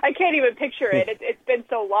even picture it. It's been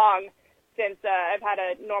so long since I've had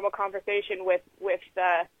a normal conversation with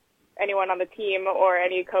anyone on the team or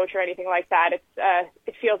any coach or anything like that.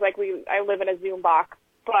 It feels like I live in a Zoom box.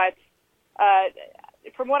 But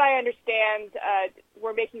from what I understand,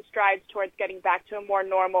 we're making strides towards getting back to a more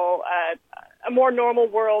normal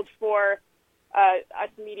world for us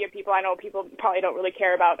media people. I know people probably don't really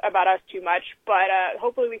care about us too much, but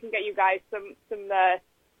hopefully we can get you guys some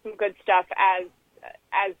good stuff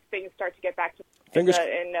as things start to get back to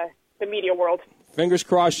in the media world. Fingers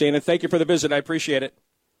crossed, Shayna. Thank you for the visit. I appreciate it.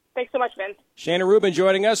 Thanks so much, Vince. Shayna Rubin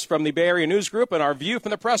joining us from the Bay Area News Group and our view from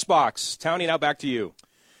the press box. Townie, now back to you.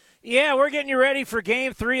 Yeah, we're getting you ready for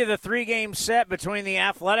Game 3 of the 3-game set between the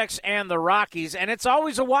Athletics and the Rockies, and it's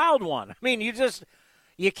always a wild one. I mean,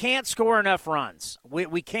 you can't score enough runs.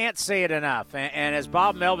 We can't say it enough. And as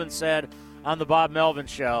Bob Melvin said on the Bob Melvin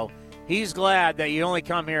Show, he's glad that you only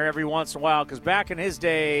come here every once in a while, because back in his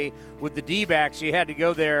day with the D-backs, you had to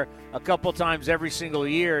go there a couple times every single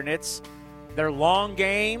year, and they're long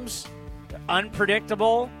games, they're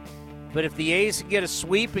unpredictable, but if the A's can get a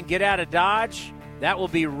sweep and get out of Dodge, that will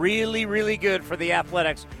be really, really good for the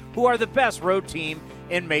Athletics, who are the best road team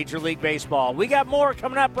in Major League Baseball. We got more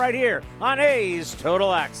coming up right here on A's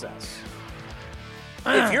Total Access.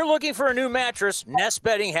 If you're looking for a new mattress, Nest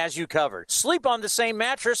Bedding has you covered. Sleep on the same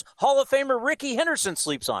mattress Hall of Famer Ricky Henderson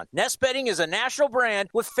sleeps on. Nest Bedding is a national brand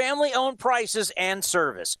with family-owned prices and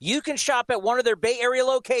service. You can shop at one of their Bay Area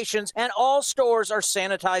locations, and all stores are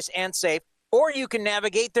sanitized and safe. Or you can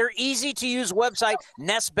navigate their easy-to-use website,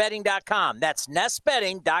 nestbedding.com. That's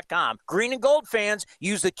nestbedding.com. Green and Gold fans,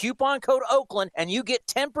 use the coupon code Oakland, and you get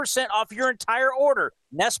 10% off your entire order.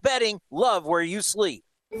 Nest Bedding, love where you sleep.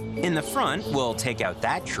 In the front, we'll take out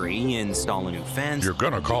that tree, install a new fence. You're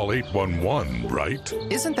gonna call 811, right?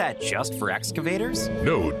 Isn't that just for excavators?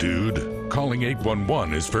 No, dude. Calling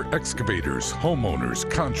 811 is for excavators, homeowners,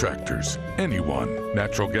 contractors, anyone.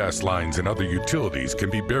 Natural gas lines and other utilities can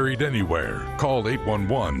be buried anywhere. Call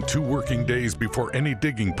 811 2 working days before any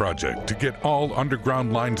digging project to get all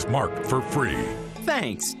underground lines marked for free.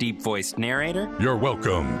 Thanks, deep-voiced narrator. You're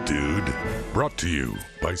welcome, dude. Brought to you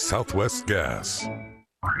by Southwest Gas.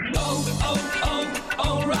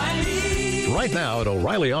 O'Reilly. Right now at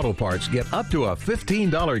O'Reilly Auto Parts, get up to a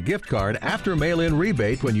 $15 gift card after mail-in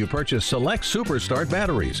rebate when you purchase select Superstart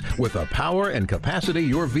batteries. With the power and capacity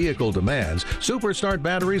your vehicle demands, Superstart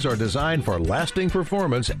batteries are designed for lasting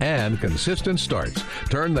performance and consistent starts.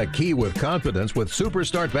 Turn the key with confidence with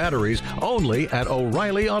Superstart batteries only at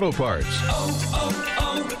O'Reilly Auto Parts.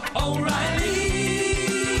 O'Reilly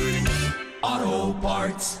Auto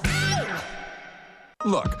Parts.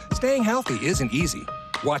 Look, staying healthy isn't easy.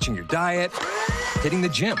 Watching your diet, hitting the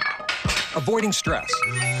gym, avoiding stress.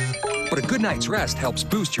 But a good night's rest helps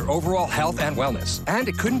boost your overall health and wellness. And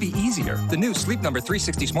it couldn't be easier. The new Sleep Number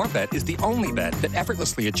 360 Smart Bed is the only bed that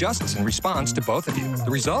effortlessly adjusts and responds to both of you.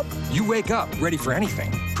 The result? You wake up ready for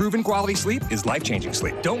anything. Proven quality sleep is life-changing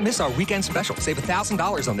sleep. Don't miss our weekend special. Save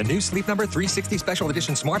 $1,000 on the new Sleep Number 360 Special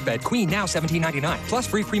Edition Smart Bed, Queen, now $17.99. Plus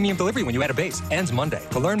free premium delivery when you add a base. Ends Monday.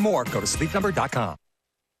 To learn more, go to sleepnumber.com.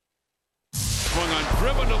 Swung on,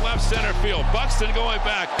 driven to left center field. Buxton going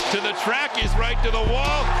back to the track. He's right to the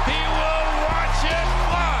wall. He will watch it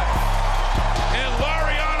fly. And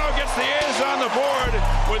Laureano gets the A's on the board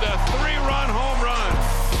with a 3-run home run.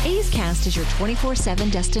 A's Cast is your 24/7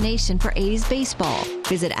 destination for A's baseball.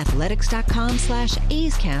 Visit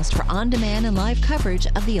athletics.com/A's Cast for on-demand and live coverage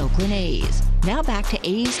of the Oakland A's. Now back to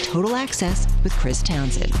A's Total Access with Chris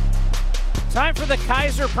Townsend. Time for the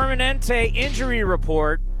Kaiser Permanente injury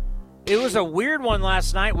report. It was a weird one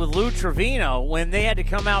last night with Lou Trevino when they had to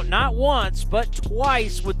come out not once but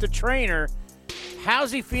twice with the trainer.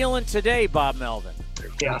 How's he feeling today, Bob Melvin?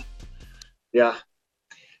 Yeah.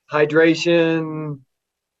 Hydration,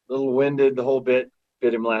 a little winded, the whole bit.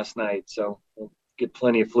 Bit him last night, so we'll get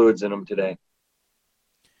plenty of fluids in him today.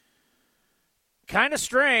 Kind of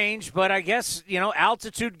strange, but I guess,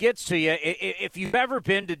 altitude gets to you. If you've ever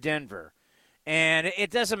been to Denver, and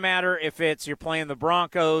it doesn't matter if you're playing the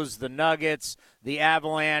Broncos, the Nuggets, the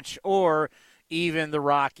Avalanche, or even the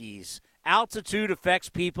Rockies. Altitude affects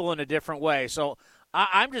people in a different way. So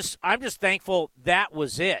I'm just thankful that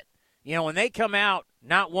was it. When they come out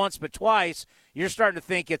not once but twice, you're starting to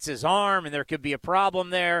think it's his arm and there could be a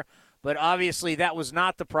problem there. But obviously that was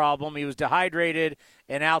not the problem. He was dehydrated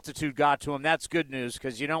and altitude got to him. That's good news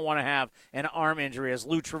because you don't want to have an arm injury, as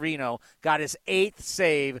Lou Trevino got his 8th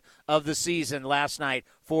save of the season last night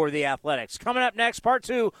for the Athletics. Coming up next, part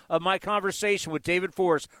 2 of my conversation with David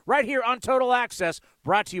Forst right here on Total Access,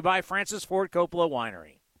 brought to you by Francis Ford Coppola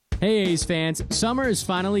Winery. Hey A's fans, summer is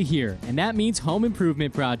finally here, and that means home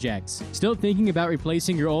improvement projects. Still thinking about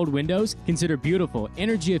replacing your old windows? Consider beautiful,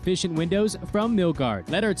 energy-efficient windows from Milgard.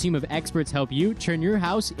 Let our team of experts help you turn your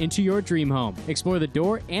house into your dream home. Explore the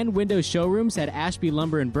door and window showrooms at Ashby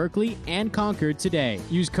Lumber in Berkeley and Concord today.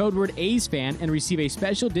 Use code word A'sFan and receive a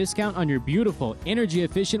special discount on your beautiful,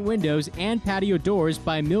 energy-efficient windows and patio doors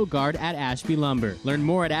by Milgard at Ashby Lumber. Learn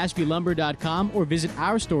more at ashbylumber.com or visit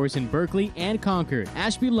our stores in Berkeley and Concord.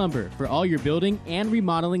 Ashby Lumber, for all your building and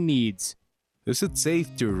remodeling needs. Is it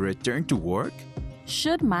safe to return to work?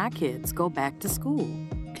 Should my kids go back to school?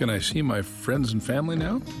 Can I see my friends and family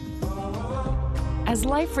now? As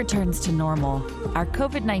life returns to normal, our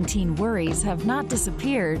COVID-19 worries have not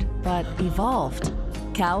disappeared, but evolved.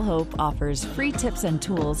 CalHope offers free tips and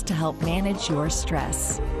tools to help manage your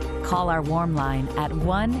stress. Call our warm line at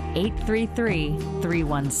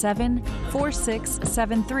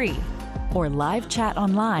 1-833-317-4673. or live chat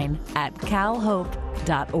online at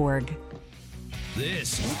calhope.org.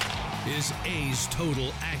 This is A's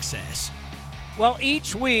Total Access. Well,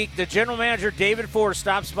 each week, the general manager, David Forst,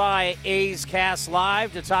 stops by A's Cast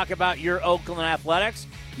Live to talk about your Oakland Athletics.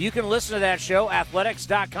 You can listen to that show,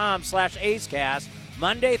 athletics.com/A's Cast,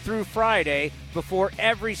 Monday through Friday, before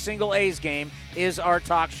every single A's game is our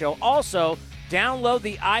talk show. Also, download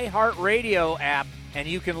the iHeartRadio app, and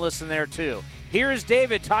you can listen there too. Here is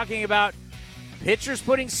David talking about pitchers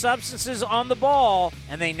putting substances on the ball,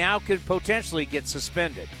 and they now could potentially get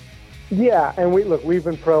suspended. Yeah, and we've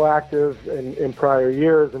been proactive in prior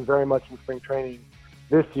years and very much in spring training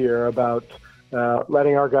this year about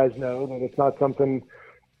letting our guys know that it's not something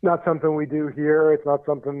we do here. It's not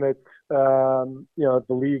something that the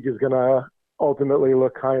league is going to ultimately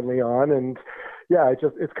look kindly on. And yeah,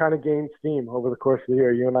 it's kind of gained steam over the course of the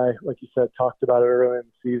year. You and I, like you said, talked about it early in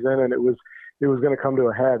the season, and it was going to come to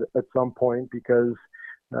a head at some point because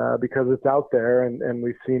it's out there and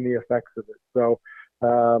we've seen the effects of it. So,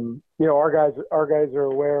 our guys are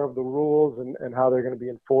aware of the rules and how they're going to be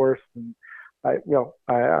enforced. And I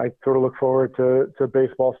sort of look forward to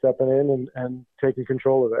baseball stepping in and taking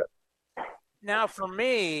control of it. Now, for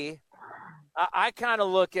me, I kind of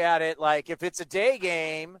look at it like if it's a day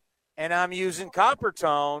game and I'm using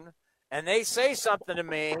Coppertone, and they say something to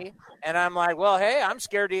me, and I'm like, well, hey, I'm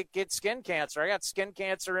scared to get skin cancer. I got skin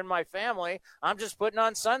cancer in my family. I'm just putting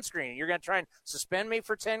on sunscreen. You're going to try and suspend me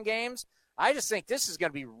for 10 games? I just think this is going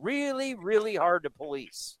to be really, really hard to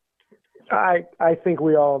police. I think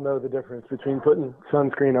we all know the difference between putting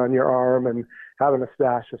sunscreen on your arm and having a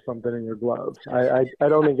stash of something in your gloves. I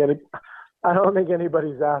don't think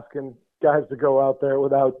anybody's asking guys to go out there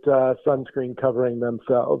without sunscreen covering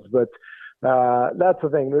themselves, but that's the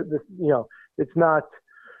thing. It's not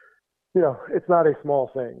it's not a small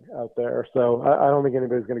thing out there. So I don't think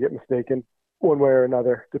anybody's going to get mistaken one way or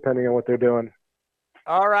another, depending on what they're doing.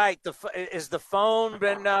 All right. Is the phone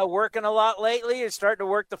been working a lot lately? You're starting to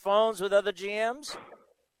work the phones with other GMs?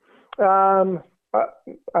 I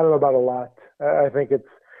don't know about a lot. I think it's,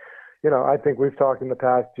 I think we've talked in the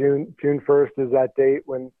past. June 1st is that date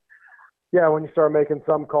when you start making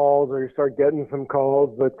some calls or you start getting some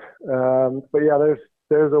calls. But yeah,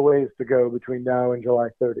 there's a ways to go between now and July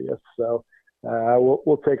 30th. So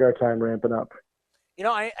we'll take our time ramping up.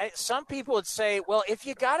 Some people would say, well, if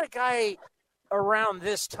you got a guy around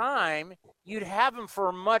this time, you'd have him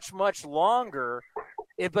for much, much longer.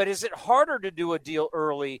 But is it harder to do a deal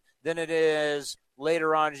early than it is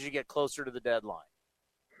later on as you get closer to the deadline?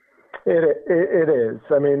 It is.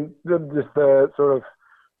 I mean, just the sort of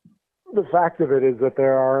the fact of it is that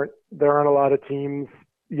there aren't a lot of teams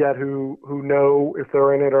yet who know if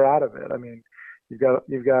they're in it or out of it. I mean,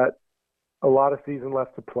 you've got a lot of season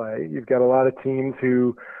left to play. You've got a lot of teams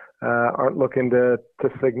who aren't looking to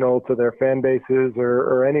signal to their fan bases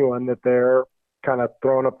or anyone that they're kind of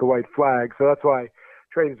throwing up the white flag. So that's why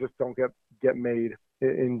trades just don't get made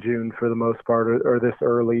in June for the most part, or this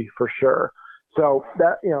early for sure. So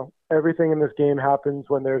that, everything in this game happens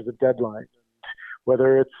when there's a deadline.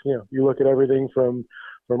 Whether it's, you look at everything from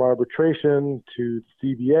arbitration to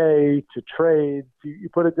CBA to trades, you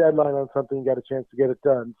put a deadline on something, you got a chance to get it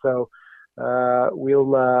done. So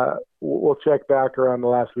we'll check back around the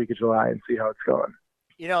last week of July and see how it's going.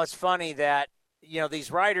 It's funny that, these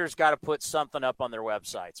writers got to put something up on their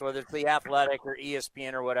websites, whether it's The Athletic or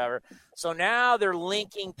ESPN or whatever. So now they're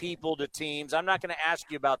linking people to teams. I'm not going to ask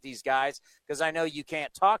you about these guys because I know you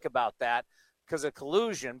can't talk about that because of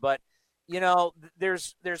collusion. But,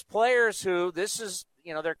 there's players who this is,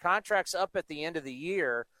 their contract's up at the end of the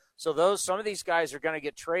year. So some of these guys are going to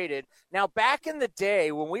get traded. Now, back in the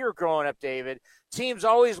day when we were growing up, David, teams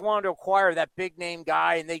always wanted to acquire that big name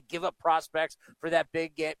guy, and they'd give up prospects for that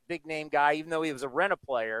big name guy, even though he was a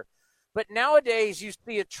rent-a-player. But nowadays, you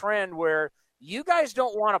see a trend where you guys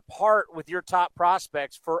don't want to part with your top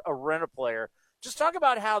prospects for a rent-a-player. Just talk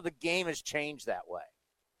about how the game has changed that way.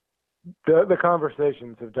 The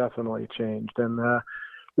conversations have definitely changed, and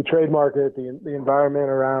the trade market, the environment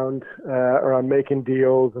around making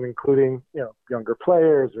deals and including younger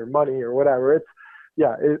players or money or whatever.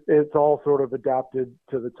 It's all sort of adapted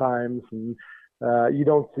to the times, and you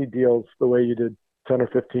don't see deals the way you did 10 or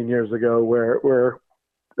 15 years ago, where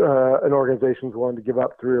an organization's willing to give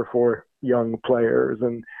up 3 or 4 young players,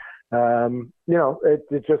 and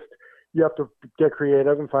it just. You have to get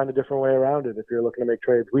creative and find a different way around it if you're looking to make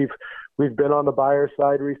trades. We've been on the buyer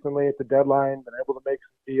side recently at the deadline, been able to make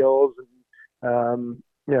some deals, and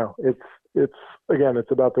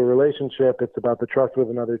it's about the relationship, it's about the trust with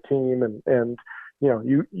another team, and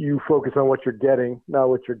you focus on what you're getting, not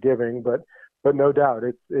what you're giving. But no doubt,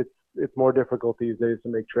 it's more difficult these days to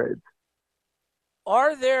make trades.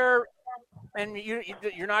 Are there? And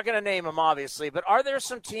you're not going to name them, obviously, but are there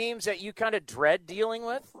some teams that you kind of dread dealing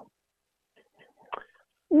with?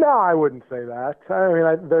 No, I wouldn't say that. I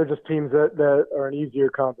mean, they're just teams that are an easier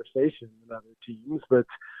conversation than other teams. But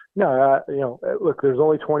no, look, there's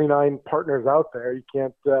only 29 partners out there. You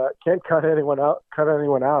can't cut anyone out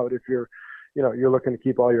if you're looking to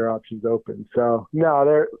keep all your options open. So no,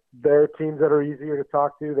 there are teams that are easier to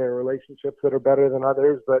talk to. There are relationships that are better than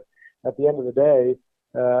others. But at the end of the day,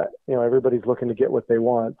 everybody's looking to get what they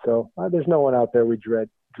want. So there's no one out there we dread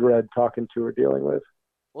talking to or dealing with.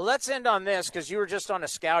 Well, let's end on this because you were just on a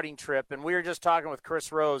scouting trip, and we were just talking with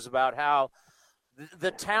Chris Rose about how the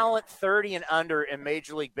talent 30 and under in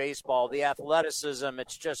Major League Baseball, the athleticism,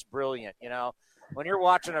 it's just brilliant. When you're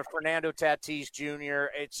watching a Fernando Tatis Jr.,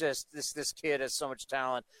 it's just this kid has so much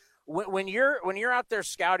talent. When you're out there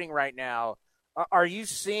scouting right now, are you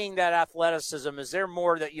seeing that athleticism? Is there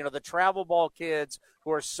more that, the travel ball kids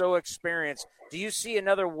who are so experienced, do you see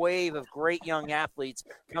another wave of great young athletes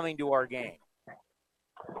coming to our game?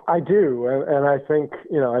 I do, and I think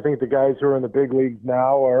the guys who are in the big leagues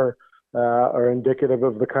now are indicative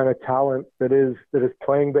of the kind of talent that is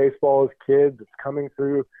playing baseball as kids. It's coming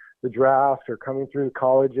through the draft or coming through the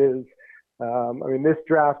colleges. This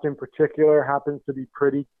draft in particular happens to be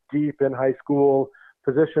pretty deep in high school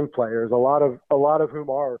position players. A lot of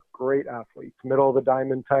whom are great athletes, middle of the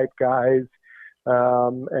diamond type guys,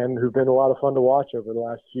 and who've been a lot of fun to watch over the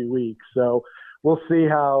last few weeks. So. We'll see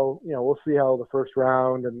how the first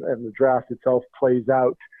round and the draft itself plays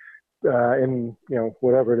out in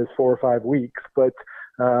whatever it is, 4 or 5 weeks. But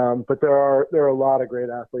there are a lot of great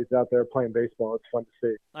athletes out there playing baseball. It's fun to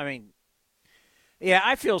see. Yeah,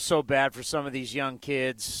 I feel so bad for some of these young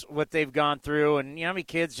kids, what they've gone through, and how many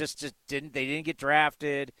kids just didn't get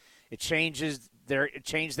drafted. It changed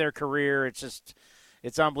their career. It's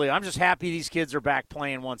unbelievable. I'm just happy these kids are back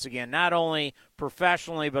playing once again, not only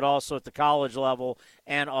professionally but also at the college level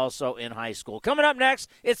and also in high school. Coming up next,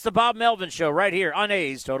 it's the Bob Melvin Show right here on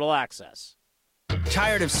A's Total Access.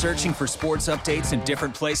 Tired of searching for sports updates in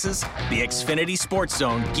different places? The Xfinity Sports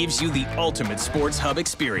Zone gives you the ultimate sports hub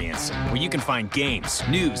experience, where you can find games,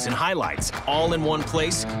 news, and highlights all in one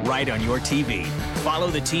place right on your TV. Follow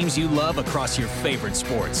the teams you love across your favorite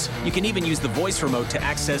sports. You can even use the voice remote to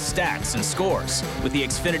access stats and scores. With the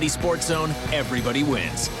Xfinity Sports Zone, everybody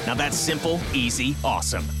wins. Now that's simple, easy,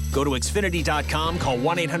 awesome. Go to Xfinity.com, call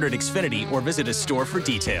 1-800-XFINITY, or visit a store for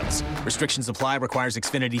details. Restrictions apply. Requires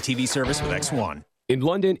Xfinity TV service with X1. In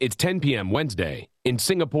London, it's 10 p.m. Wednesday. In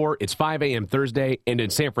Singapore, it's 5 a.m. Thursday. And in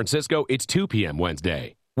San Francisco, it's 2 p.m.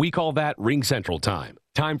 Wednesday. We call that Ring Central Time.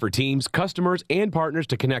 Time for teams, customers, and partners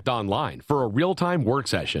to connect online for a real-time work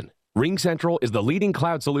session. Ring Central is the leading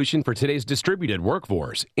cloud solution for today's distributed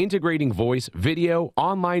workforce, integrating voice, video,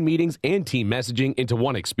 online meetings, and team messaging into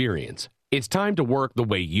one experience. It's time to work the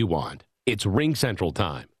way you want. It's Ring Central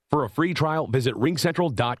Time. For a free trial, visit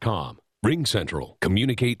ringcentral.com. Ring Central.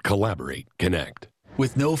 Communicate, collaborate, connect.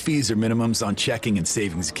 With no fees or minimums on checking and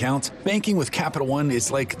savings accounts, banking with Capital One is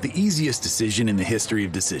like the easiest decision in the history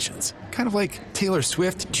of decisions. Kind of like Taylor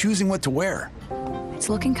Swift choosing what to wear. It's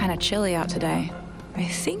looking kind of chilly out today. I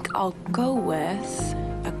think I'll go with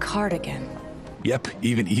a cardigan. Yep,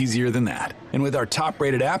 even easier than that. And with our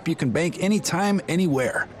top-rated app, you can bank anytime,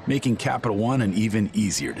 anywhere, making Capital One an even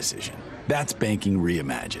easier decision. That's banking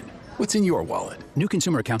reimagined. What's in your wallet? New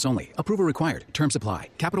consumer accounts only. Approval required. Terms apply.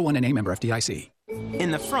 Capital One N.A. member FDIC.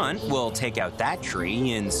 In the front, we'll take out that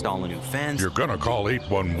tree, install a new fence. You're gonna call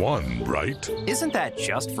 811, right? Isn't that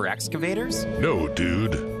just for excavators? No,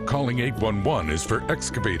 dude. Calling 811 is for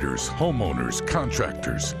excavators, homeowners,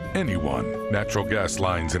 contractors, anyone. Natural gas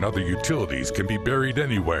lines and other utilities can be buried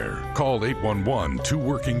anywhere. Call 811 2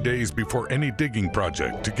 working days before any digging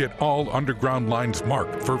project to get all underground lines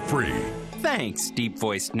marked for free. Thanks,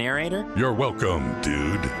 deep-voiced narrator. You're welcome,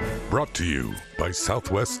 dude. Brought to you by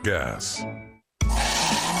Southwest Gas.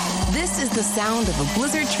 This is the sound of a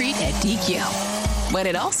blizzard treat at DQ. But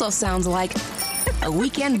it also sounds like a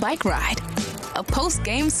weekend bike ride, a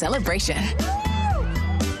post-game celebration,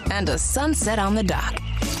 and a sunset on the dock.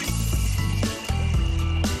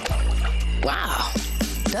 Wow,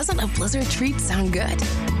 doesn't a blizzard treat sound good?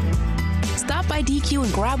 Stop by DQ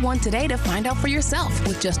and grab one today to find out for yourself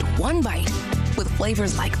with just one bite, with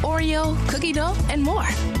flavors like Oreo, cookie dough, and more.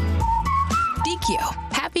 DQ,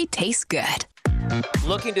 happy tastes good.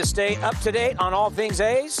 Looking to stay up to date on all things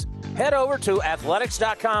A's? Head over to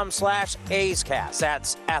athletics.com/A'sCast.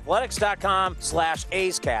 That's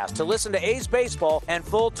athletics.com/A'sCast to listen to A's baseball and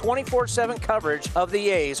full 24/7 coverage of the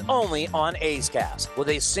A's only on A's Cast. With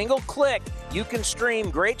a single click, you can stream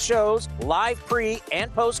great shows, live pre-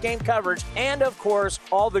 and post-game coverage, and, of course,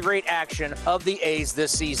 all the great action of the A's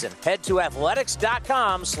this season. Head to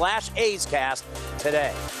athletics.com/A'sCast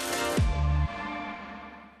today.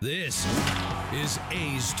 This is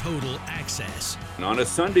A's Total Access. And on a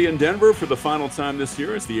Sunday in Denver for the final time this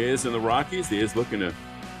year, it's the A's and the Rockies. The A's looking to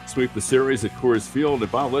sweep the series at Coors Field.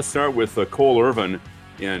 And Bob, let's start with Cole Irvin.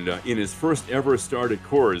 And in his first ever start at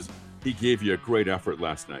Coors, he gave you a great effort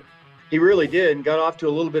last night. He really did, and got off to a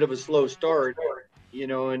little bit of a slow start,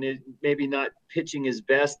 and maybe not pitching his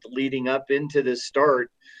best leading up into this start.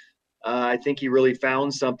 I think he really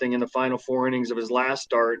found something in the final 4 innings of his last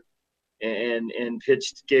start. And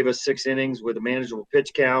gave us 6 innings with a manageable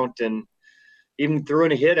pitch count, and even threw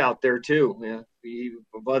in a hit out there too. Yeah,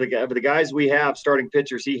 of the guys we have starting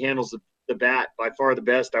pitchers, he handles the bat by far the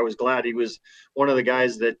best. I was glad he was one of the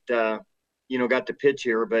guys that got to pitch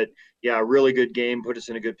here. But yeah, really good game, put us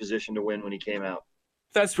in a good position to win when he came out.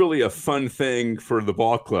 That's really a fun thing for the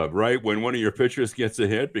ball club, right? When one of your pitchers gets a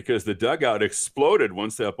hit, because the dugout exploded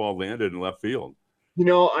once that ball landed in left field.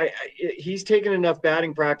 He's taken enough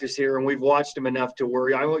batting practice here, and we've watched him enough to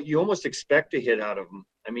worry. You almost expect a hit out of him.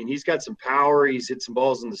 I mean, he's got some power. He's hit some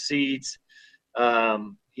balls in the seats.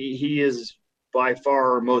 He is by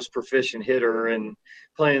far our most proficient hitter, and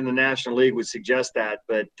playing in the National League would suggest that.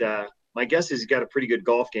 But my guess is he's got a pretty good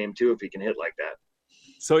golf game, too, if he can hit like that.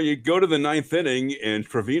 So you go to the 9th inning, and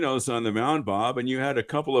Trevino's on the mound, Bob, and you had a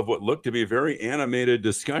couple of what looked to be very animated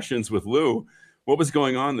discussions with Lou. What was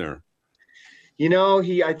going on there?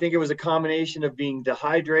 I think it was a combination of being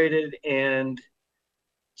dehydrated and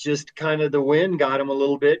just kind of the wind got him a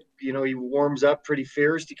little bit. He warms up pretty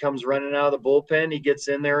fierce. He comes running out of the bullpen. He gets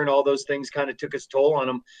in there, and all those things kind of took its toll on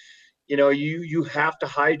him. you have to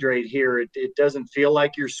hydrate here. It doesn't feel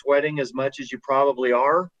like you're sweating as much as you probably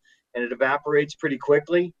are, and it evaporates pretty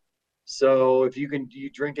quickly. So if you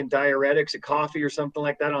drinking diuretics, a coffee or something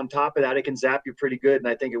like that on top of that, it can zap you pretty good. And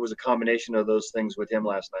I think it was a combination of those things with him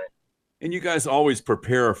last night. And you guys always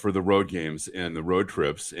prepare for the road games and the road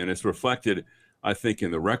trips, and it's reflected, I think,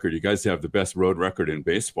 in the record. You guys have the best road record in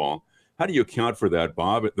baseball. How do you account for that,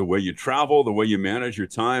 Bob? The way you travel, the way you manage your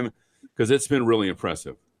time, because it's been really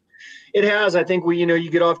impressive. It has. I think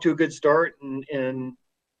you get off to a good start, and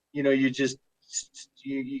you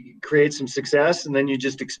create some success, and then you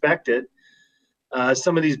just expect it.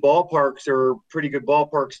 Some of these ballparks are pretty good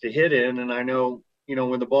ballparks to hit in, and I know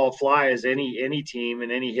when the ball flies, any team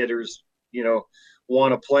and any hitters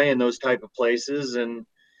want to play in those type of places. And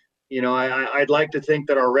I'd like to think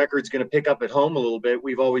that our record's going to pick up at home a little bit.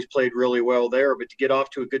 We've always played really well there, but to get off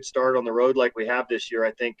to a good start on the road like we have this year,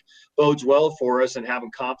 I think bodes well for us and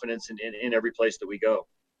having confidence in every place that we go.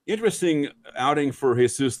 Interesting outing for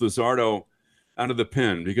Jesus Luzardo out of the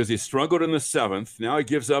pen, because he struggled in the 7th. Now he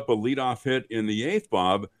gives up a leadoff hit in the 8th,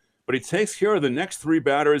 Bob, but he takes care of the next 3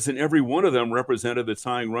 batters, and every one of them represented the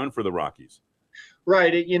tying run for the Rockies.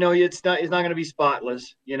 Right. It's not going to be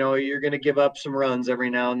spotless. You're going to give up some runs every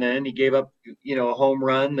now and then. He gave up, a home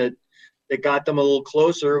run that got them a little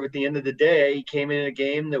closer. At the end of the day, he came in a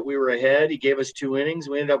game that we were ahead. He gave us 2 innings.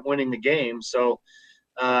 We ended up winning the game. So,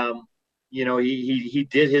 he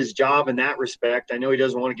did his job in that respect. I know he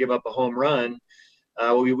doesn't want to give up a home run.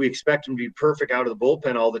 We expect him to be perfect out of the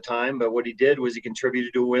bullpen all the time, but what he did was he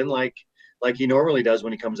contributed to a win like he normally does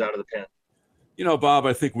when he comes out of the pen. Bob,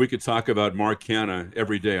 I think we could talk about Mark Canha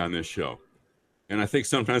every day on this show, and I think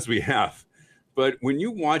sometimes we have. But when you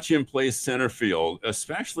watch him play center field,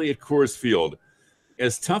 especially at Coors Field,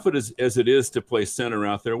 as tough as it is to play center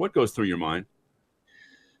out there, what goes through your mind?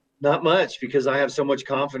 Not much, because I have so much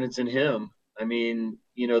confidence in him. I mean,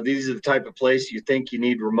 these are the type of places you think you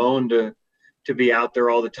need Ramon to be out there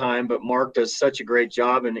all the time, but Mark does such a great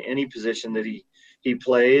job in any position that he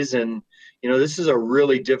plays. And, this is a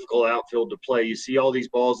really difficult outfield to play. You see all these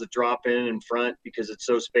balls that drop in front because it's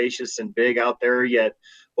so spacious and big out there, yet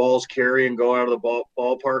balls carry and go out of the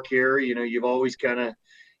ballpark here. You've always kind of,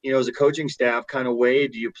 as a coaching staff, kind of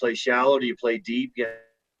weighed, do you play shallow? Do you play deep? Yeah.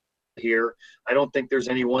 Here, I don't think there's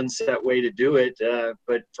any one set way to do it,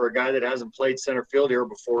 but for a guy that hasn't played center field here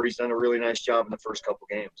before, he's done a really nice job in the first couple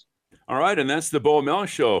games. All right, and that's the Bo Mel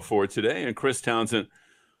Show for today, and Chris Townsend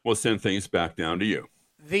will send things back down to you.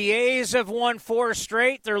 The A's have won 4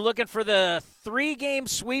 straight. They're looking for the 3-game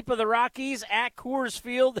sweep of the Rockies at Coors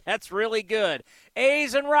Field. That's really good.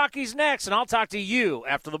 A's and Rockies next, and I'll talk to you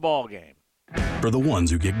after the ball game. For the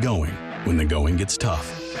ones who get going when the going gets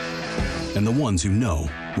tough, and the ones who know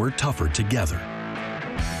we're tougher together.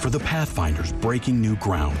 For the Pathfinders breaking new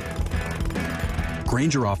ground,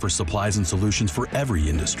 Grainger offers supplies and solutions for every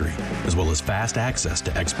industry, as well as fast access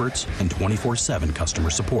to experts and 24/7 customer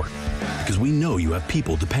support. Because we know you have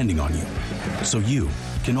people depending on you, so you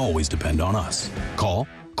can always depend on us. Call,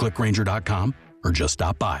 click Grainger.com, or just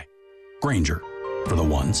stop by. Grainger, for the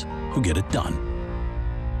ones who get it done.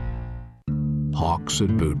 Hawks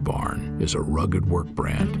at Boot Barn is a rugged work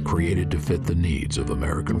brand created to fit the needs of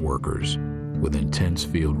American workers. With intense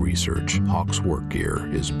field research, Hawks work gear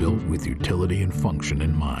is built with utility and function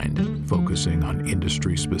in mind, focusing on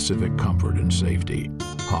industry-specific comfort and safety.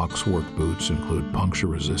 Hawks work boots include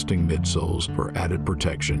puncture-resisting midsoles for added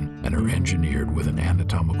protection and are engineered with an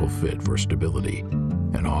anatomical fit for stability.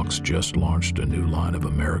 And Hawks just launched a new line of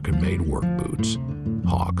American-made work boots.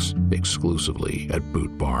 Hawks, exclusively at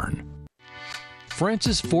Boot Barn.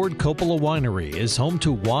 Francis Ford Coppola Winery is home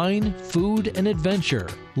to wine, food, and adventure.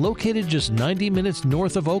 Located just 90 minutes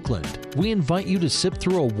north of Oakland, we invite you to sip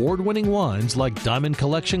through award-winning wines like Diamond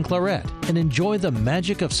Collection Claret and enjoy the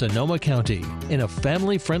magic of Sonoma County in a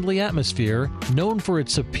family-friendly atmosphere known for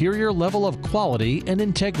its superior level of quality and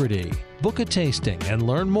integrity. Book a tasting and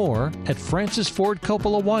learn more at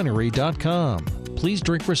francisfordcoppolawinery.com. Please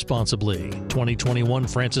drink responsibly. 2021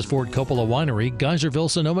 Francis Ford Coppola Winery,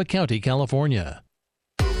 Geyserville, Sonoma County, California.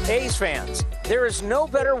 A's fans, there is no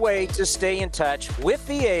better way to stay in touch with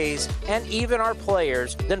the A's and even our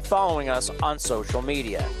players than following us on social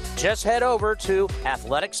media. Just head over to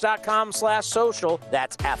athletics.com/social.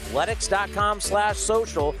 That's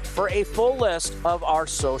athletics.com/social for a full list of our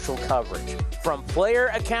social coverage, from player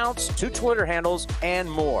accounts to Twitter handles and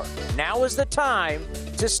more. Now is the time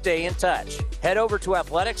to stay in touch. Head over to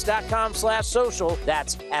athletics.com/social.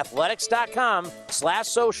 That's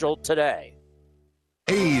athletics.com/social today.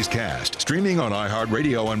 A's Sportscast, streaming on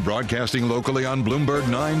iHeartRadio and broadcasting locally on Bloomberg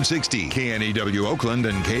 960, KNEW Oakland,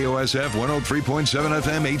 and KOSF 103.7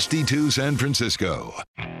 FM HD2 San Francisco.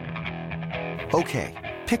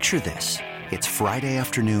 Okay, picture this. It's Friday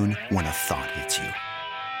afternoon when a thought hits you.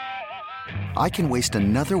 I can waste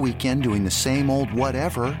another weekend doing the same old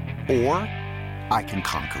whatever, or I can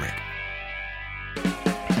conquer it.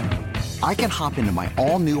 I can hop into my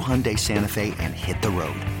all-new Hyundai Santa Fe and hit the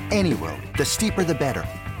road. Any road. The steeper, the better.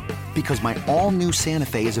 Because my all-new Santa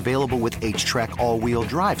Fe is available with H-Track all-wheel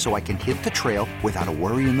drive, so I can hit the trail without a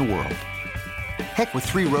worry in the world. Heck, with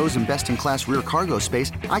 3 rows and best-in-class rear cargo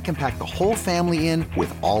space, I can pack the whole family in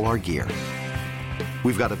with all our gear.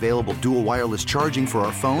 We've got available dual wireless charging for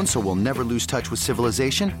our phones, so we'll never lose touch with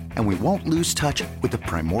civilization, and we won't lose touch with the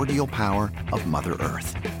primordial power of Mother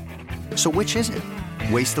Earth. So which is it?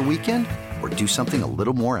 Waste the weekend or do something a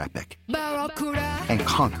little more epic? And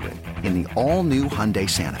conquer it in the all-new Hyundai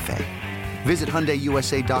Santa Fe. Visit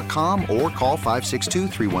HyundaiUSA.com or call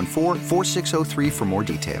 562-314-4603 for more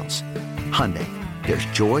details. Hyundai, there's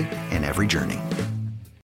joy in every journey.